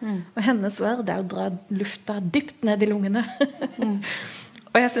henne och hennes värld är att dra lufta dypt ned i lungorna.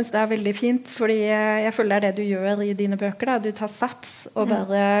 Och jag syns det är väldigt fint, för jag följer det du gör i dina böcker. Da. Du tar sats och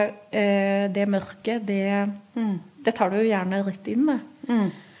bara det mörka, det tar du gärna rätt in.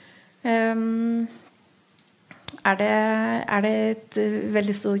 Är det ett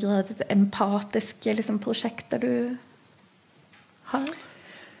väldigt stor grad ett empatiskt liksom, projekt där du har?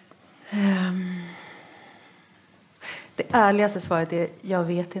 Det ärligaste svaret är jag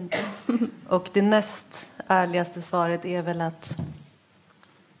vet inte. Och det näst ärligaste svaret är väl att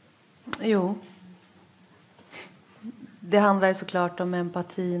det handlar ju såklart om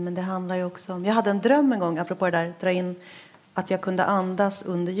empati, men det handlar ju också om... Jag hade en dröm en gång, apropå det där, dra in att jag kunde andas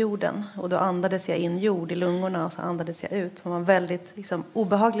under jorden. Och då andades jag in jord i lungorna och så andades jag ut. Det var en väldigt liksom,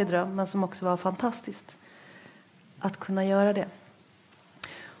 obehaglig dröm, men som också var fantastiskt att kunna göra det.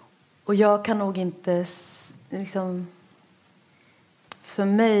 Och jag kan nog inte... Liksom, för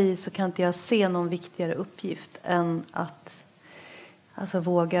mig så kan inte jag se någon viktigare uppgift än att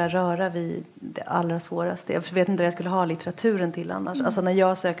våga röra vid det allra svåraste. Jag vet inte vad jag skulle ha litteraturen till annars. Alltså när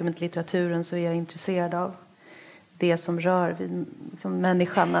jag söker mig till litteraturen så är jag intresserad av det som rör vid liksom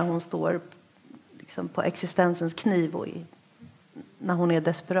människan när hon står liksom på existensens kniv och när hon är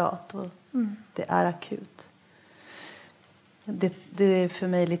desperat och det är akut. Det är för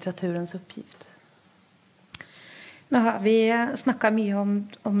mig litteraturens uppgift. Nu har vi snackat mycket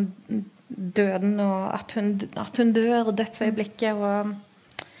om döden och att hon dör och dödsögonblicket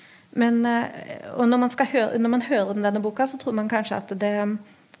men när man hör om denna boken så tror man kanske att det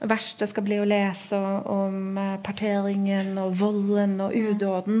värsta ska bli att läsa om parteringen och vålden och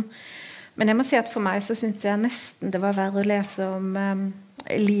udåden. Men jag måste säga att för mig så syns jag nästan det var värre att läsa om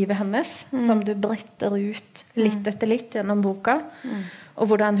livet hennes som du berättar ut lite efter lite genom boken. Och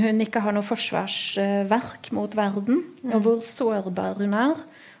hvordan hun ikke har noe forsvarsverk mot verden, og hvor sårbar hun er.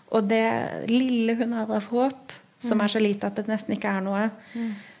 Og det lille hun har av håp, som er så lite at det nesten ikke er noe.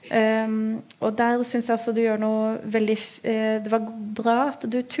 Og der synes jeg også du gjør noe veldig... det var bra at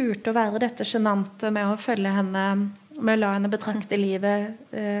du turte å være dette genante med å følge henne, med å la henne betrakte livet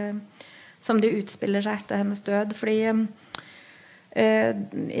som det utspiller seg etter hennes død. Fordi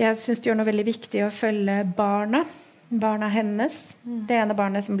jeg synes det gjør noe veldig viktig å følge barna hennes. Det ene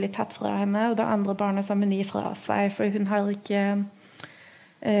barnet som blir tatt fra henne, og det andre barnet som hun gir fra seg, for hun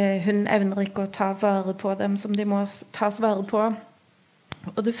evner ikke å ta vare på dem som de må tas vare på.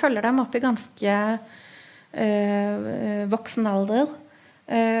 Og du følger dem opp i ganske voksen alder,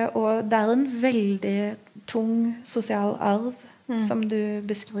 og det er en veldig tung social arv som du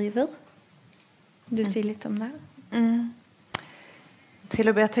beskriver. Du sier litt om det. Till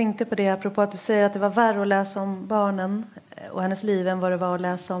och med jag tänkte på det apropå att du säger att det var värre att läsa om barnen och hennes liv än vad det var att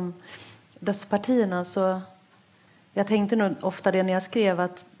läsa om dödspartierna. Så jag tänkte nog ofta det när jag skrev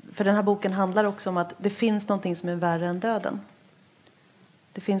att, för den här boken handlar också om att det finns någonting som är värre än döden.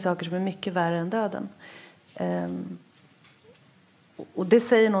 Det finns saker som är mycket värre än döden. Och det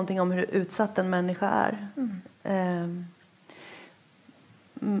säger någonting om hur utsatt en människa är.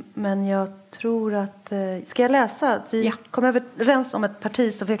 Men jag tror att... Ska jag läsa? Vi kom överens om ett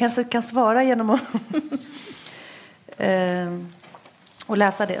parti så jag kanske kan svara genom att och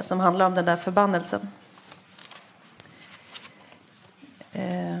läsa det som handlar om den där förbannelsen.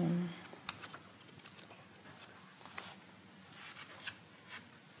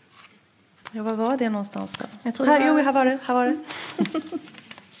 Ja, vad var det någonstans då? Jag tror här var det.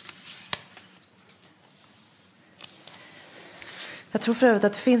 Jag tror för övrigt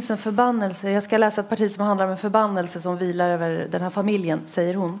att det finns en förbannelse. Jag ska läsa ett parti som handlar om en förbannelse som vilar över den här familjen,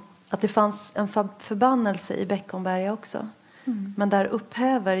 säger hon. Att det fanns en förbannelse i Beckomberga också. Men där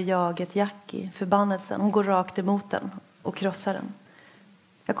upphäver jaget Jackie förbannelsen. Hon går rakt emot den och krossar den.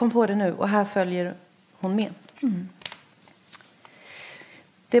 Jag kom på det nu och här följer hon med.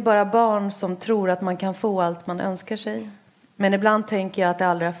 Det är bara barn som tror att man kan få allt man önskar sig. Men ibland tänker jag att det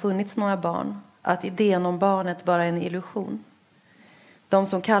aldrig har funnits några barn. Att idén om barnet bara är en illusion. De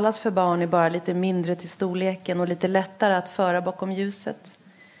som kallas för barn är bara lite mindre till storleken och lite lättare att föra bakom ljuset.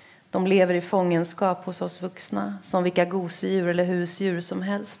 De lever i fångenskap hos oss vuxna, som vilka gosedjur eller husdjur som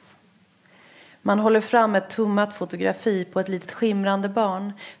helst. Man håller fram ett tummat fotografi på ett litet skimrande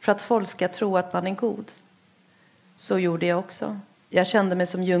barn för att folk ska tro att man är god. Så gjorde jag också. Jag kände mig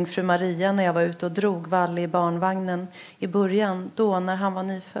som jungfru Maria när jag var ute och drog Valle i barnvagnen i början, då när han var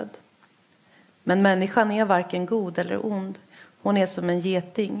nyfödd. Men människan är varken god eller ond. Hon är som en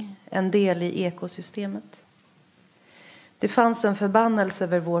geting, en del i ekosystemet. Det fanns en förbannelse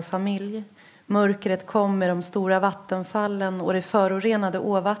över vår familj. Mörkret kom med de stora vattenfallen och det förorenade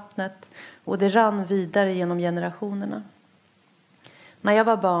åvattnet och det rann vidare genom generationerna. När jag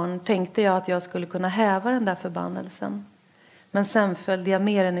var barn tänkte jag att jag skulle kunna häva den där förbannelsen. Men sen följde jag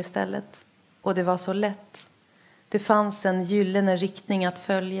med den istället. Och det var så lätt. Det fanns en gyllene riktning att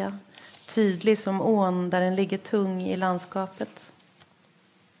följa. Tydlig som ån där den ligger tung i landskapet.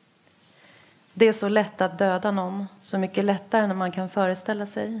 Det är så lätt att döda någon. Så mycket lättare när man kan föreställa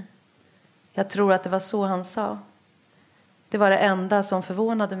sig. Jag tror att det var så han sa. Det var det enda som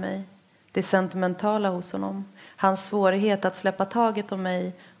förvånade mig. Det sentimentala hos honom. Hans svårighet att släppa taget om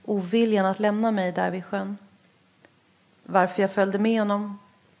mig. Oviljan att lämna mig där vid sjön. Varför jag följde med honom?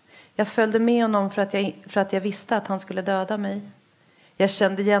 Jag följde med honom för att jag visste att han skulle döda mig. Jag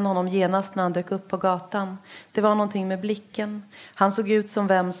kände igen honom genast när han dök upp på gatan. Det var någonting med blicken. Han såg ut som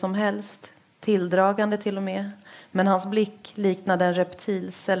vem som helst. Tilldragande till och med. Men hans blick liknade en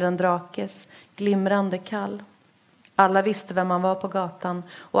reptils eller en drakes. Glimrande kall. Alla visste vem han var på gatan.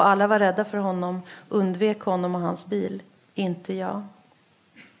 Och alla var rädda för honom. Undvek honom och hans bil. Inte jag.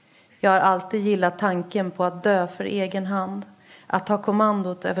 Jag har alltid gillat tanken på att dö för egen hand. Att ha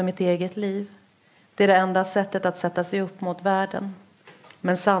kommandot över mitt eget liv. Det är det enda sättet att sätta sig upp mot världen.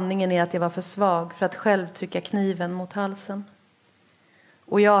 Men sanningen är att jag var för svag för att själv trycka kniven mot halsen.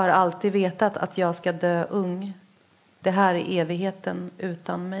 Och jag har alltid vetat att jag ska dö ung. Det här är evigheten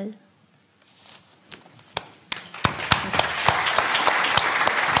utan mig.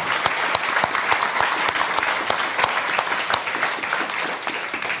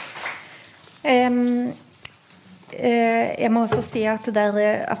 Jeg må også si at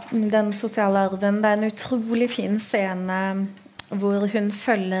den sosiale arven, det er en utrolig fin scene hvor hun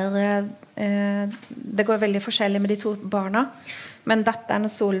følger, det går veldig forskjellig med de to barna, men datteren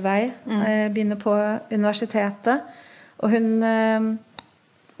Solveig begynner på universitetet, og hun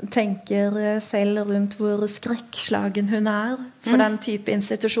tenker selv rundt hvor skrekkslagen hun er for den type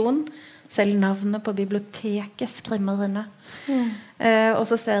institusjon. Selv navnet på biblioteket skremmer henne. Og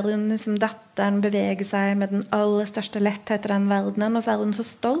så ser hun liksom datteren bevege seg med den aller største letthet i den verdenen, og så er hun så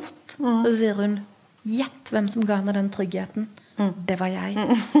stolt. Og så sier hun, gjett hvem som ga henne den tryggheten. Det var jeg.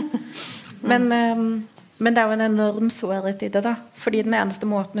 Men det er jo en enorm sårhet i det da. Fordi den eneste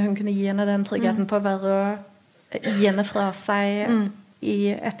måten hun kunne gi henne den tryggheten på var å gi henne fra seg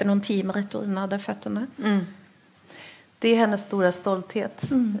etter noen timer etter hun hadde født henne. Det är hennes stora stolthet.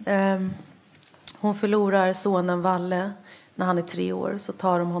 Hon förlorar sonen Valle när han är 3 år. Så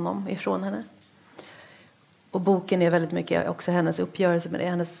tar de honom ifrån henne. Och boken är väldigt mycket också hennes uppgörelse med det.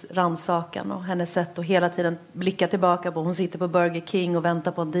 Hennes rannsakan och hennes sätt att hela tiden blicka tillbaka på. Hon sitter på Burger King och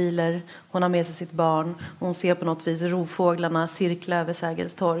väntar på en dealer. Hon har med sig sitt barn. Hon ser på något vis rovfåglarna cirkla över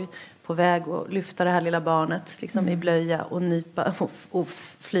Sergels torg. På väg att lyfta det här lilla barnet liksom i blöja och nypa och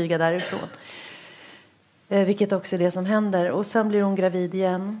flyga därifrån. Vilket också är det som händer. Och sen blir hon gravid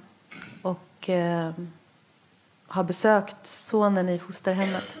igen. Och har besökt sonen i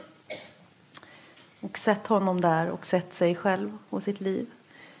fosterhemmet. Och sett honom där. Och sett sig själv och sitt liv.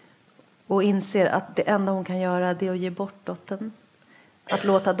 Och inser att det enda hon kan göra det är att ge bort dottern. Att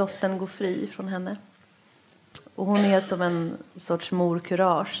låta dottern gå fri från henne. Och hon är som en sorts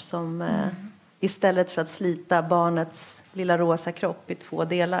morkurage som istället för att slita barnets lilla rosa kropp i 2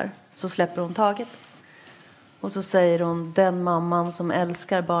 delar så släpper hon taget. Och så säger hon, den mamman som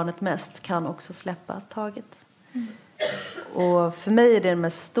älskar barnet mest kan också släppa taget. Och för mig är det den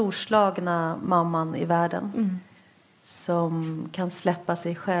mest storslagna mamman i världen. Som kan släppa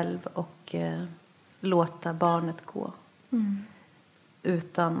sig själv och låta barnet gå.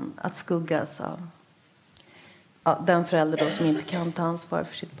 Utan att skuggas av den förälder då som inte kan ta ansvar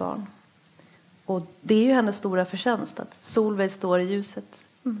för sitt barn. Och det är ju hennes stora förtjänst att Solveig står i ljuset.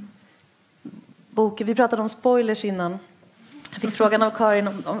 Boken, vi pratade om spoilers innan. Jag fick frågan av Karin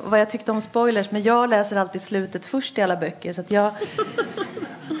om vad jag tyckte om spoilers. Men jag läser alltid slutet först i alla böcker. Så att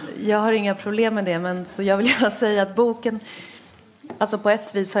jag har inga problem med det. Men så jag vill gärna säga att boken... Alltså på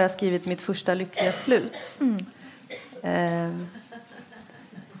ett vis har jag skrivit mitt första lyckliga slut.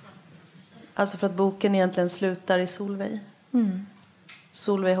 Alltså för att boken egentligen slutar i Solveig.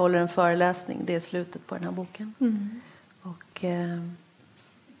 Solveig håller en föreläsning. Det är slutet på den här boken. Och...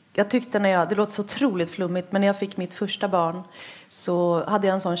 jag tyckte det låter så otroligt flummigt, men när jag fick mitt första barn så hade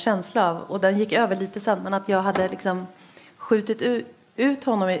jag en sån känsla av, och den gick över lite sen, men att jag hade liksom skjutit ut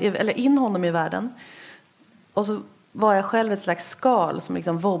honom eller in honom i världen. Och så var jag själv ett slags skal som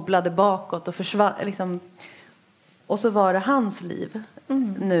liksom wobblade bakåt och försvann liksom. Och så var det hans liv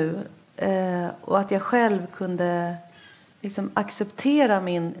nu, och att jag själv kunde liksom acceptera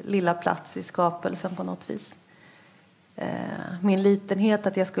min lilla plats i skapelsen på något vis. Min litenhet,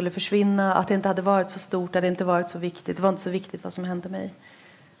 att jag skulle försvinna, att det inte hade varit så stort, att det inte varit så viktigt. Det var inte så viktigt vad som hände mig.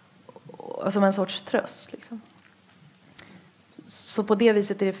 Och som en sorts tröst liksom. Så på det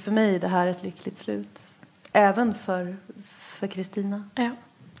viset är det för mig det här ett lyckligt slut. Även för Kristina. Ja,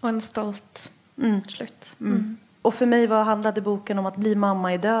 och en stolt slut. Och för mig handlade boken om att bli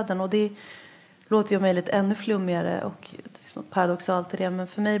mamma i döden. Och det låter ju möjligt ännu flummigare och liksom paradoxalt i det. Men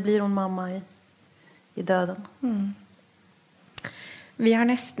för mig blir hon mamma i döden. Vi har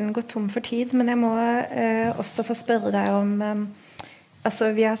nästan gått tom för tid, men jag må också få spørre dig om... Alltså,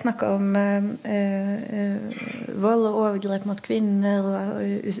 vi har snackat om våld och övergrepp mot kvinnor och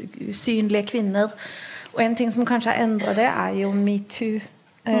usynliga kvinnor. Och en ting som kanske har ändrat det är ju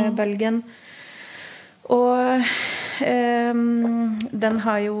MeToo-bölgen. Och den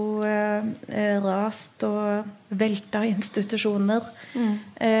har ju rast och välta institutioner.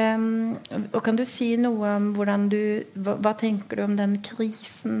 Och kan du säga något om vad tänker du om den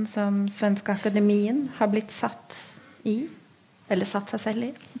krisen som Svenska Akademien har blivit satt i? Eller satt sig själv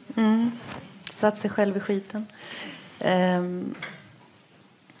i? Satt sig själv i skiten.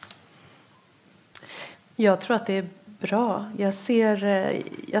 Jag tror att det är bra.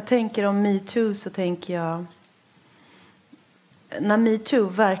 Jag tänker om MeToo så tänker jag... När MeToo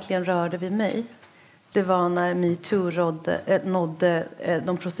verkligen rörde vid mig, det var när MeToo nådde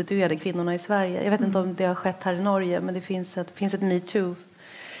de prostituerade kvinnorna i Sverige. Jag vet inte om det har skett här i Norge, men det finns ett MeToo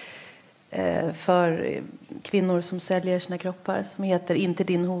för kvinnor som säljer sina kroppar som heter Inte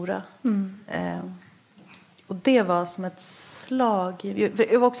din hora. Och det var som ett slag.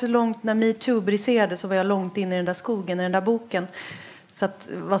 Jag var också långt när MeToo briserade, så var jag långt in i den där skogen, i den där boken. Så att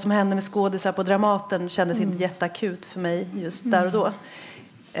vad som hände med skådisar på Dramaten kändes inte jätteakut för mig just där och då.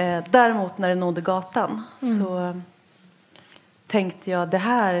 Däremot när det nådde gatan så tänkte jag,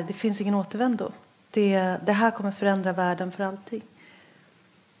 det finns ingen återvändo. Det här kommer förändra världen för alltid.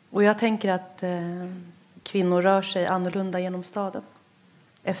 Och jag tänker att kvinnor rör sig annorlunda genom staden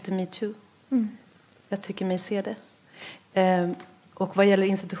efter MeToo. Jag tycker mig se det. Och vad gäller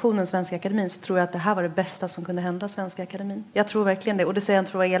institutionen Svenska Akademin så tror jag att det här var det bästa som kunde hända Svenska Akademin. Jag tror verkligen det. Och det säger jag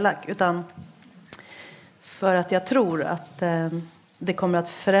inte för att vara elak, utan för att jag tror att det kommer att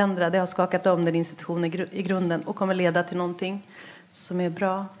förändra. Det har skakat om den institutionen i grunden och kommer leda till någonting som är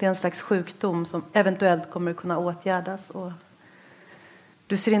bra. Det är en slags sjukdom som eventuellt kommer kunna åtgärdas. Och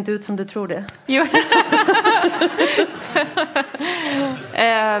du ser inte ut som du tror det. Jo.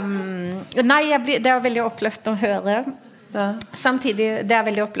 Nej, det är väldigt upplöftande att höra. Ja. Samtidigt, det är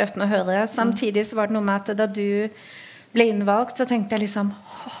väldigt upplöftande att höra. Samtidigt så var det nog med att då du blev invald så tänkte jag liksom,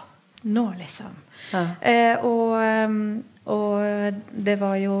 nå liksom. Ja. Och det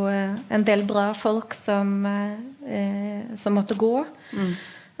var ju en del bra folk som måtte gå.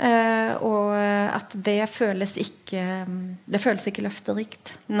 Och att det føles ikke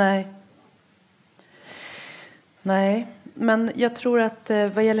løfterikt. Nej, men jag tror att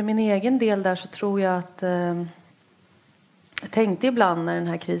vad gäller min egen del där så tror jag att jag tänkte ibland när den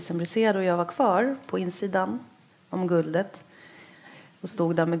här krisen briserade och jag var kvar på insidan om guldet och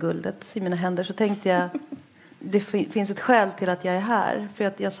stod där med guldet i mina händer, så tänkte jag det finns ett skäl till att jag är här, för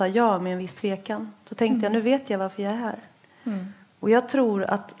att jag sa ja med en viss tvekan. Så tänkte jag, nu vet jag varför jag är här. Och jag tror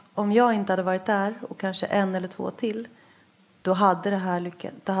att om jag inte hade varit där och kanske en eller två till, då hade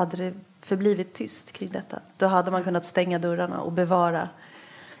det förblivit tyst kring detta. Då hade man kunnat stänga dörrarna och bevara.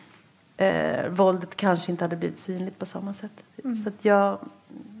 Våldet kanske inte hade blivit synligt på samma sätt. Så att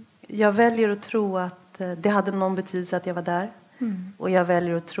jag väljer att tro att det hade någon betydelse att jag var där. Och jag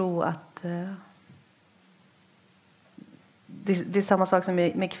väljer att tro att det är samma sak som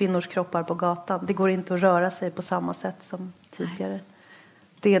med kvinnors kroppar på gatan. Det går inte att röra sig på samma sätt som tidigare.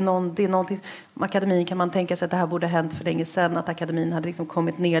 Det är någonting. Akademin kan man tänka sig att det här borde ha hänt för länge sedan. Att akademin hade liksom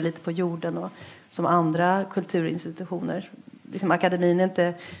kommit ner lite på jorden. Och som andra kulturinstitutioner. Liksom akademin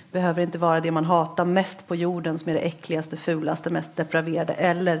behöver inte vara det man hatar mest på jorden. Som är det äckligaste, fulaste, mest depraverade.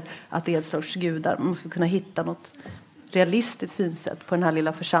 Eller att det är ett sorts gudar. Man ska kunna hitta något realistiskt synsätt på den här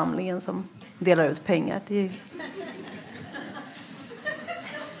lilla församlingen som delar ut pengar.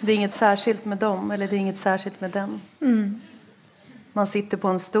 Det är inget särskilt med dem. Eller det är inget särskilt med den. Man sitter på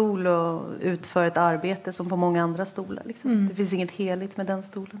en stol och utför ett arbete som på många andra stolar. Liksom. Det finns inget heligt med den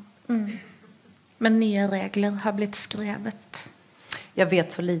stolen. Men nya regler har blivit skrivet. Jag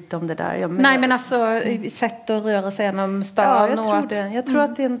vet så lite om det där. Nej, men alltså sätt att röra sig genom stan. Ja, jag tror det. Jag tror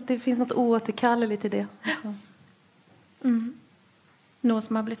att det finns något oåterkalleligt i det. Alltså. Något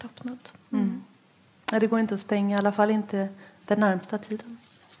som har blivit uppnått. Ja, det går inte att stänga. I alla fall inte den närmsta tiden.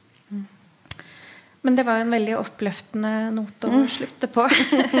 Men det var en väldigt upplöftande not att sluta på.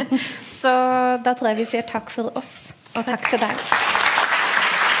 Så då tror jag vi säger tack för oss. Och tack till dig.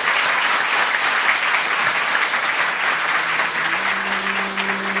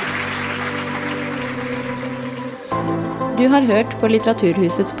 Du har hørt på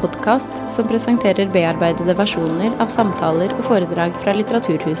Litteraturhusets podcast, som presenterer bearbeidede versjoner av samtaler og foredrag fra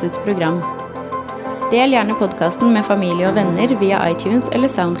Litteraturhusets program. Del gjerne podcasten med familie og venner via iTunes eller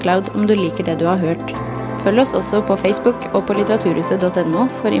SoundCloud om du liker det du har hørt. Følg oss også på Facebook og på litteraturhuset.no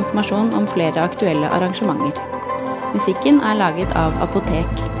for informasjon om flere aktuelle arrangementer. Musikken laget av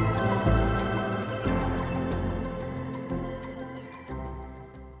Apotek.